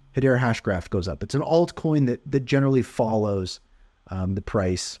 Hedera Hashgraph goes up. It's an altcoin that generally follows the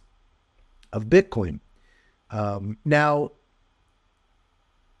price of Bitcoin. Now,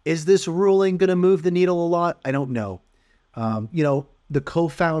 is this ruling going to move the needle a lot? I don't know. The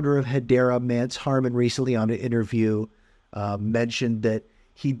co-founder of Hedera, Mance Harmon, recently on an interview mentioned that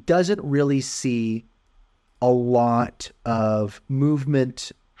he doesn't really see a lot of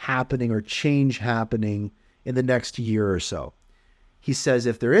movement happening or change happening in the next year or so. He says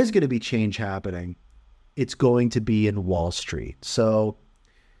if there is going to be change happening, it's going to be in Wall Street. So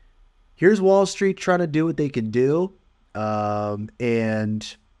here's Wall Street trying to do what they can do,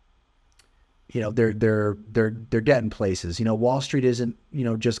 and they're getting places. Wall Street isn't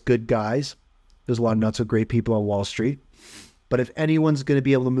just good guys. There's a lot of not so great people on Wall Street, but if anyone's going to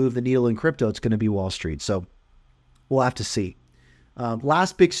be able to move the needle in crypto, it's going to be Wall Street. So we'll have to see.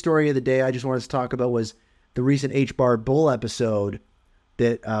 Last big story of the day I just wanted to talk about was the recent H-Bar Bull episode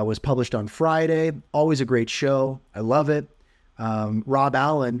that was published on Friday. Always a great show. I love it. Rob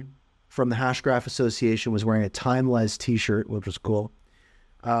Allen from the Hashgraph Association was wearing a Timeless t-shirt, which was cool.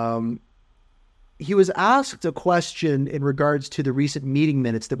 He was asked a question in regards to the recent meeting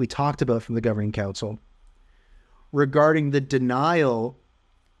minutes that we talked about from the Governing Council regarding the denial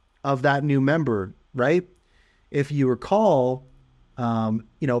of that new member, right? If you recall,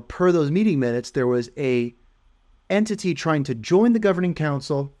 per those meeting minutes, there was a entity trying to join the Governing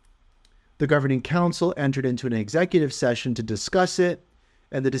Council. The Governing Council entered into an executive session to discuss it,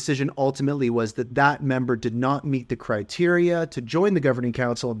 and the decision ultimately was that that member did not meet the criteria to join the Governing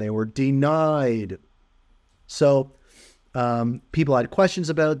Council, and they were denied. So people had questions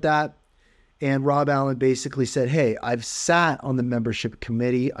about that, and Rob Allen basically said, hey, I've sat on the membership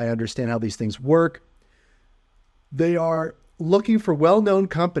committee. I understand how these things work. They are looking for well-known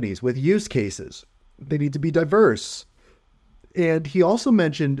companies with use cases. They need to be diverse. And he also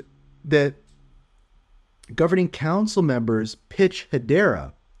mentioned that Governing Council members pitch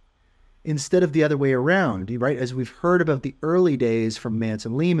Hedera instead of the other way around, right? As we've heard about the early days from Mance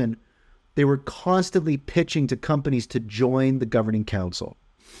and Lehman, they were constantly pitching to companies to join the Governing Council,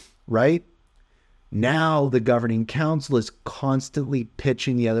 right? Now the Governing Council is constantly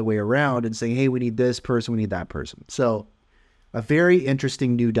pitching the other way around and saying, hey, we need this person, we need that person. So a very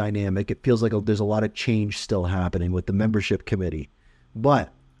interesting new dynamic. It feels like there's a lot of change still happening with the membership committee,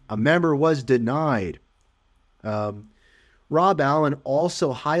 but a member was denied. Rob Allen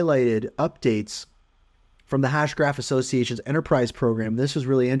also highlighted updates from the Hashgraph Association's enterprise program. This was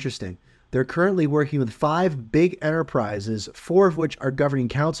really interesting. They're currently working with 5 big enterprises, 4 of which are governing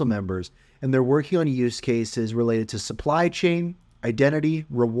council members, and they're working on use cases related to supply chain, identity,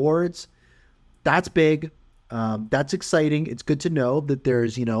 rewards. That's big. That's exciting. It's good to know that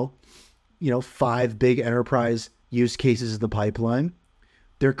there's, 5 big enterprise use cases in the pipeline.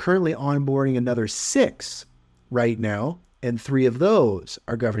 They're currently onboarding another 6 right now, and 3 of those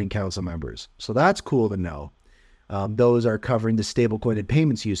are governing council members. So that's cool to know. Those are covering the stablecoin and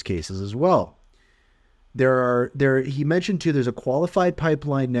payments use cases as well. He mentioned too, there's a qualified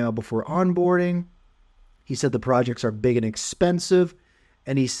pipeline now before onboarding. He said the projects are big and expensive,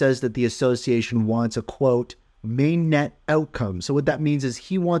 and he says that the association wants a, quote, mainnet outcome. So what that means is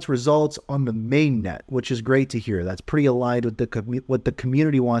he wants results on the mainnet, which is great to hear. That's pretty aligned with what the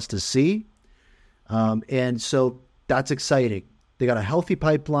community wants to see. And so that's exciting. They got a healthy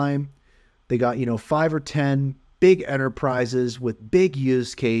pipeline. They got, 5 or 10 big enterprises with big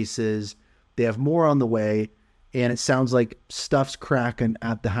use cases. They have more on the way, and it sounds like stuff's cracking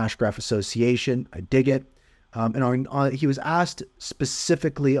at the Hashgraph Association. I dig it. And he was asked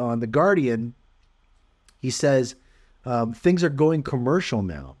specifically on The Guardian, he says, things are going commercial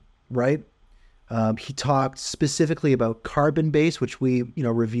now, right? He talked specifically about Carbonbase, which we,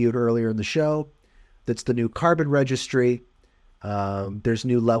 reviewed earlier in the show. That's the new carbon registry. There's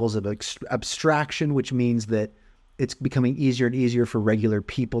new levels of abstraction, which means that it's becoming easier and easier for regular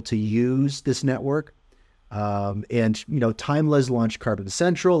people to use this network. And Timeless launched Carbon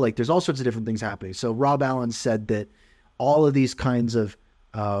Central. Like, there's all sorts of different things happening. So Rob Allen said that all of these kinds of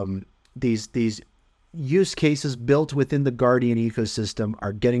these use cases built within the Guardian ecosystem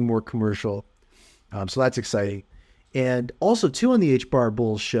are getting more commercial. So that's exciting. And also, too, on the HBAR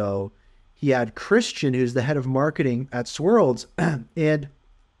Bulls show, he had Christian, who's the head of marketing at Swirlds, and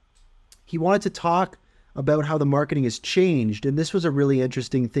he wanted to talk about how the marketing has changed. And this was a really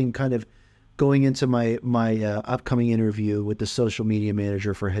interesting thing, kind of going into my upcoming interview with the social media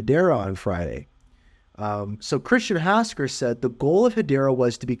manager for Hedera on Friday. So Christian Hasker said the goal of Hedera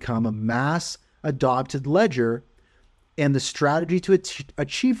was to become a mass adopted ledger, and the strategy to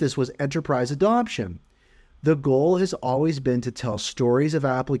achieve this was enterprise adoption. The goal has always been to tell stories of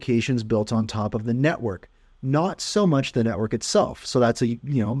applications built on top of the network, not so much the network itself. So that's an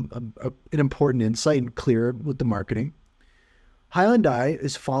important insight and clear with the marketing. Hyundai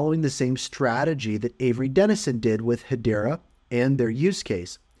is following the same strategy that Avery Dennison did with Hedera and their use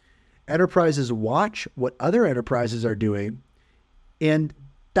case. Enterprises watch what other enterprises are doing, and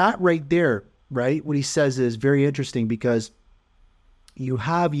that right there, right, what he says is very interesting, because you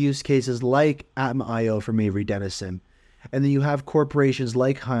have use cases like Atma.io from Avery Dennison, and then you have corporations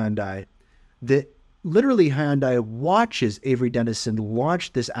like Hyundai that literally Hyundai watches Avery Dennison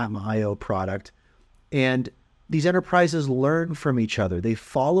launch this Atma.io product, and these enterprises learn from each other. They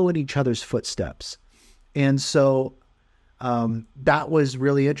follow in each other's footsteps. And so that was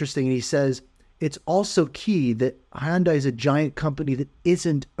really interesting. And he says it's also key that Hyundai is a giant company that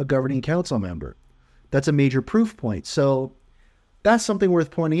isn't a governing council member. That's a major proof point. So that's something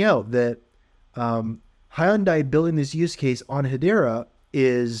worth pointing out, that Hyundai building this use case on Hedera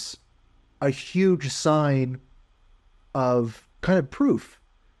is a huge sign of kind of proof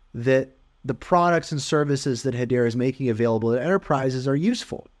that the products and services that Hedera is making available to enterprises are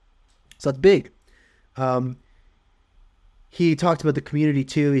useful. So that's big. He talked about the community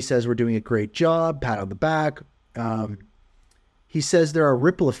too. He says we're doing a great job, pat on the back. He says there are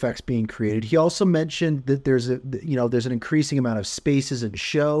ripple effects being created. He also mentioned that there's an increasing amount of spaces and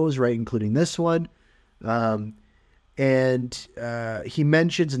shows, right, including this one. And he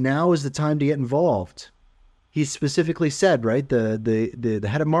mentions now is the time to get involved. He specifically said, right, the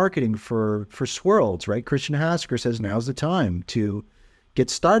head of marketing for Swirlds, right, Christian Hasker, says now's the time to get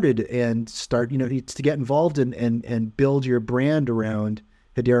started and start, to get involved and build your brand around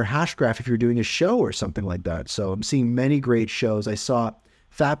Hedera Hashgraph if you're doing a show or something like that. So I'm seeing many great shows. I saw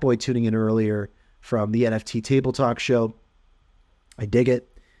Fatboy tuning in earlier from the NFT Table Talk show. I dig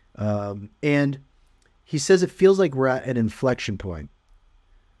it. And he says it feels like we're at an inflection point.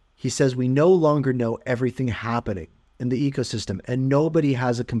 He says we no longer know everything happening in the ecosystem, and nobody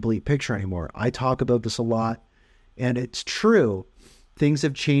has a complete picture anymore. I talk about this a lot, and it's true. Things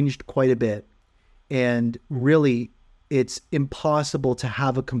have changed quite a bit, and really it's impossible to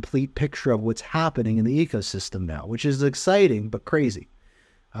have a complete picture of what's happening in the ecosystem now, which is exciting but crazy.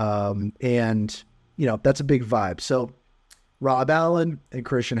 And that's a big vibe. So Rob Allen and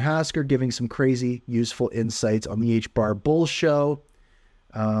Christian Hasker giving some crazy, useful insights on the H-Bar Bull Show.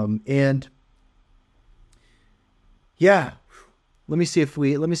 And yeah, let me see if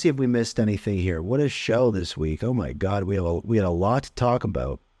we missed anything here. What a show this week! Oh my God, we had a lot to talk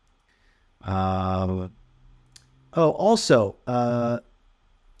about. Also,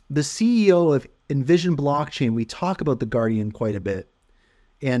 the CEO of Envision Blockchain. We talk about the Guardian quite a bit,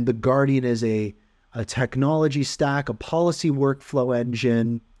 and the Guardian is a technology stack, a policy workflow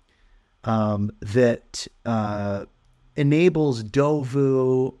engine that enables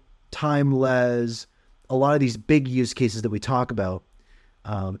Dovu, Timeless, a lot of these big use cases that we talk about.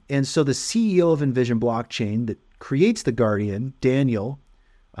 And so the CEO of Envision Blockchain that creates the Guardian, Daniel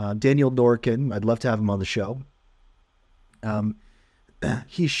Norkin, I'd love to have him on the show.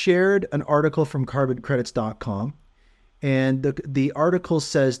 He shared an article from carboncredits.com, and the article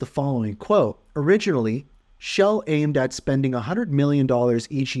says the following, quote, originally, Shell aimed at spending $100 million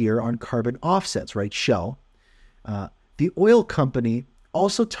each year on carbon offsets, right? Shell. The oil company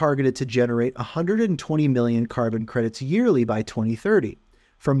also targeted to generate 120 million carbon credits yearly by 2030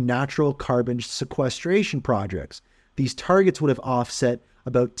 from natural carbon sequestration projects. These targets would have offset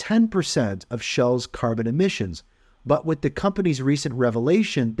about 10% of Shell's carbon emissions. But with the company's recent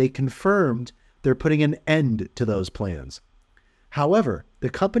revelation, they confirmed they're putting an end to those plans. However, the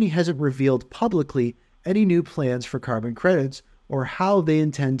company hasn't revealed publicly any new plans for carbon credits or how they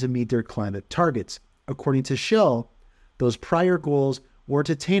intend to meet their climate targets. According to Shell, those prior goals weren't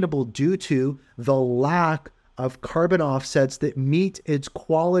attainable due to the lack of carbon offsets that meet its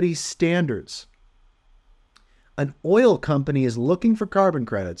quality standards. An oil company is looking for carbon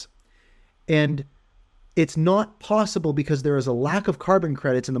credits, and it's not possible because there is a lack of carbon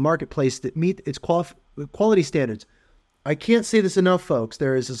credits in the marketplace that meet its quality standards. I can't say this enough, folks.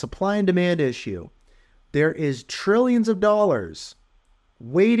 There is a supply and demand issue. There is trillions of dollars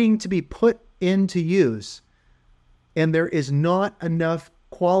waiting to be put into use, and there is not enough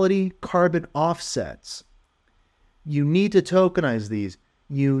quality carbon offsets. You need to tokenize these.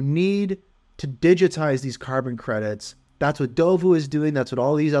 You need to digitize these carbon credits. That's what Dovu is doing. That's what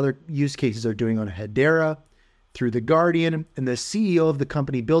all these other use cases are doing on Hedera through the Guardian. And the CEO of the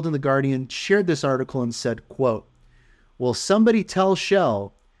company building the Guardian shared this article and said, quote, will somebody tell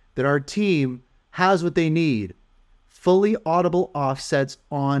Shell that our team has what they need? Fully audible offsets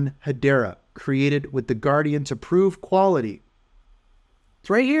on Hedera, created with the Guardian to prove quality. It's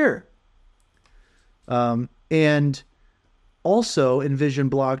right here. And also, Envision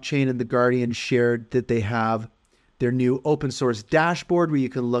Blockchain and the Guardian shared that they have their new open source dashboard where you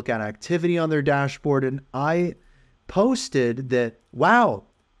can look at activity on their dashboard. And I posted that, wow,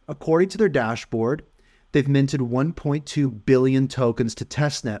 according to their dashboard, they've minted 1.2 billion tokens to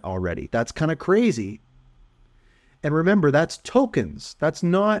testnet already. That's kind of crazy. And remember, that's tokens. That's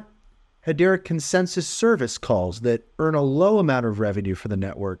not Hedera consensus service calls that earn a low amount of revenue for the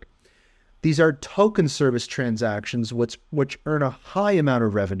network. These are token service transactions, which earn a high amount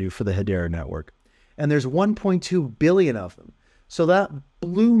of revenue for the Hedera network. And there's 1.2 billion of them. So that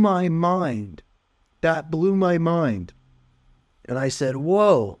blew my mind. And I said,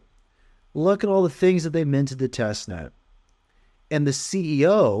 whoa, look at all the things that they minted to testnet. And the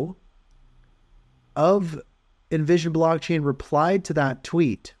CEO of Envision Blockchain replied to that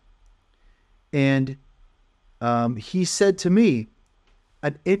tweet. And he said to me,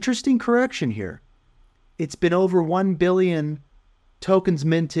 an interesting correction here. It's been over 1 billion tokens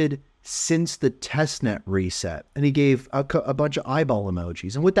minted since the testnet reset. And he gave a bunch of eyeball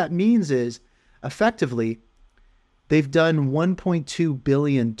emojis. And what that means is, effectively, they've done 1.2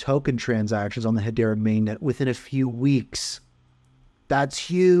 billion token transactions on the Hedera mainnet within a few weeks. That's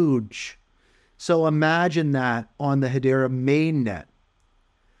huge. So imagine that on the Hedera mainnet.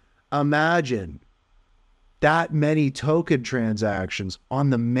 Imagine that many token transactions on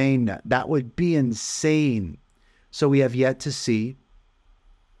the mainnet. That would be insane. So we have yet to see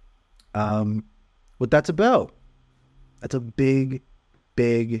what that's about. That's a big,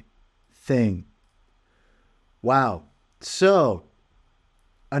 big thing. Wow. So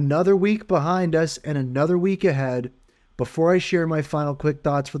another week behind us and another week ahead. Before I share my final quick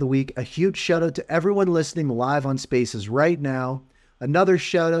thoughts for the week, a huge shout out to everyone listening live on Spaces right now. Another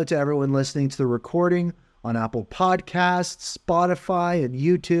shout out to everyone listening to the recording on Apple Podcasts, Spotify, and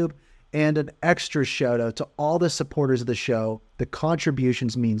YouTube. And an extra shout out to all the supporters of the show. The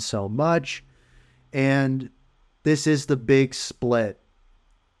contributions mean so much. And this is the big split.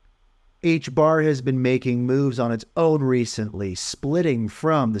 H-Bar has been making moves on its own recently, splitting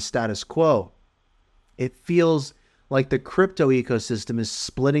from the status quo. It feels like the crypto ecosystem is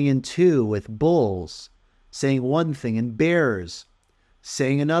splitting in two, with bulls saying one thing and Bears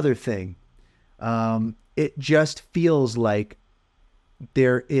saying another thing. It just feels like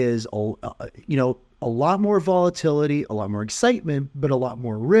there is a lot more volatility, a lot more excitement, but a lot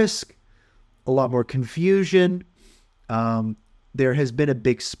more risk, a lot more confusion. There has been a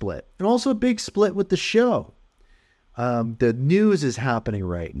big split, and also a big split with the show. The news is happening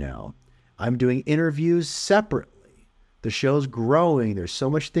right now. I'm doing interviews separately. The show's growing. There's so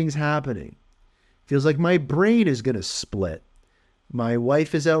much things happening. Feels like my brain is going to split. My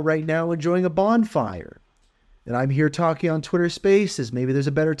wife is out right now enjoying a bonfire. And I'm here talking on Twitter Spaces. Maybe there's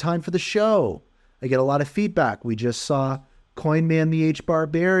a better time for the show. I get a lot of feedback. We just saw Coinman the H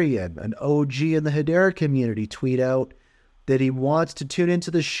Barbarian, an OG in the Hedera community, tweet out that he wants to tune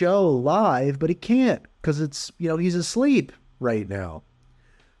into the show live, but he can't because he's asleep right now.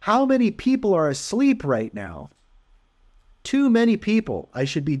 How many people are asleep right now? Too many people. I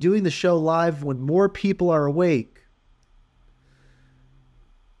should be doing the show live when more people are awake.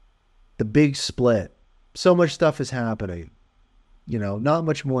 The big split. So much stuff is happening. Not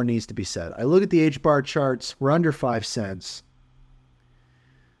much more needs to be said. I look at the HBAR charts. We're under 5 cents.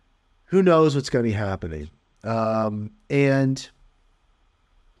 Who knows what's going to be happening? And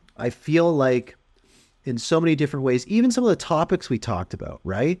I feel like in so many different ways, even some of the topics we talked about,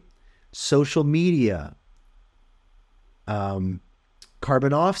 right? Social media,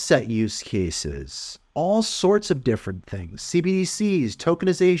 carbon offset use cases, all sorts of different things, CBDCs,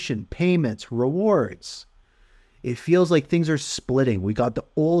 tokenization, payments, rewards. It feels like things are splitting. We got the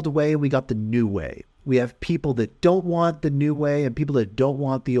old way, we got the new way. We have people that don't want the new way and people that don't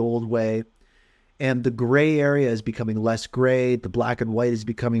want the old way. And the gray area is becoming less gray. The black and white is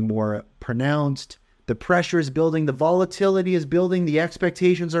becoming more pronounced. The pressure is building. The volatility is building. The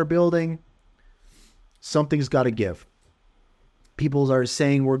expectations are building. Something's got to give. People are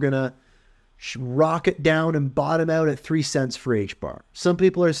saying we're going to rocket down and bottom out at 3 cents for HBAR. Some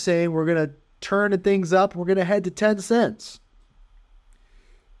people are saying we're going to turn things up. We're going to head to 10 cents.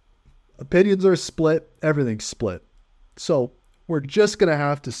 Opinions are split. Everything's split. So we're just going to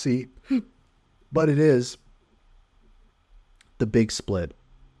have to see. But it is the big split.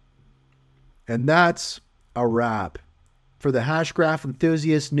 And that's a wrap for the Hashgraph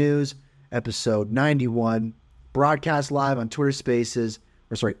Enthusiast News, episode 91, broadcast live on Twitter Spaces,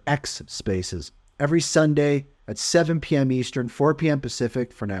 X Spaces, every Sunday at 7 p.m. Eastern, 4 p.m.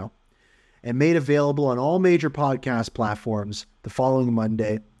 Pacific for now, and made available on all major podcast platforms the following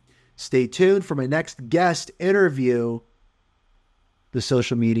Monday. Stay tuned for my next guest interview, the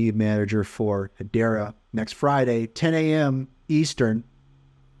social media manager for Hedera, next Friday, 10 a.m. Eastern.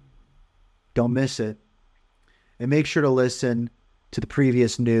 Don't miss it. And make sure to listen to the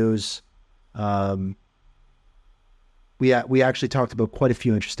previous news. We actually talked about quite a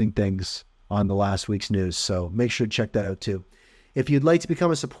few interesting things on the last week's news, so make sure to check that out too. If you'd like to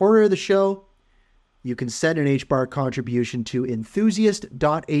become a supporter of the show, you can send an HBAR contribution to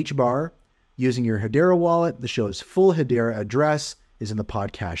enthusiast.hbar using your Hedera wallet. The show's full Hedera address is in the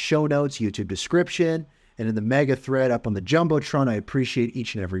podcast show notes, YouTube description, and in the mega thread up on the Jumbotron. I appreciate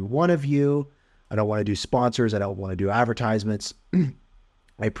each and every one of you. I don't want to do sponsors. I don't want to do advertisements. I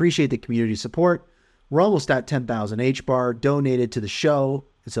appreciate the community support. We're almost at 10,000 HBAR donated to the show.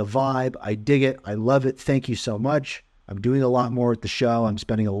 It's a vibe. I dig it. I love it. Thank you so much. I'm doing a lot more with the show. I'm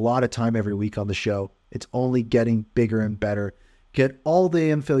spending a lot of time every week on the show. It's only getting bigger and better. Get all the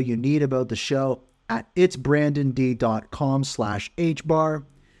info you need about the show at itsbrandond.com/HBAR.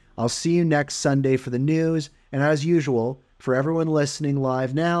 I'll see you next Sunday for the news. And as usual, for everyone listening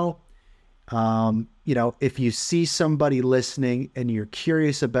live now, if you see somebody listening and you're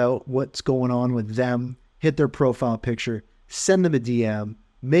curious about what's going on with them, hit their profile picture, send them a DM,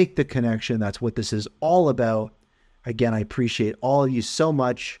 make the connection. That's what this is all about. Again, I appreciate all of you so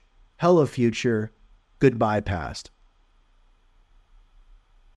much. Hello, future. Goodbye, past.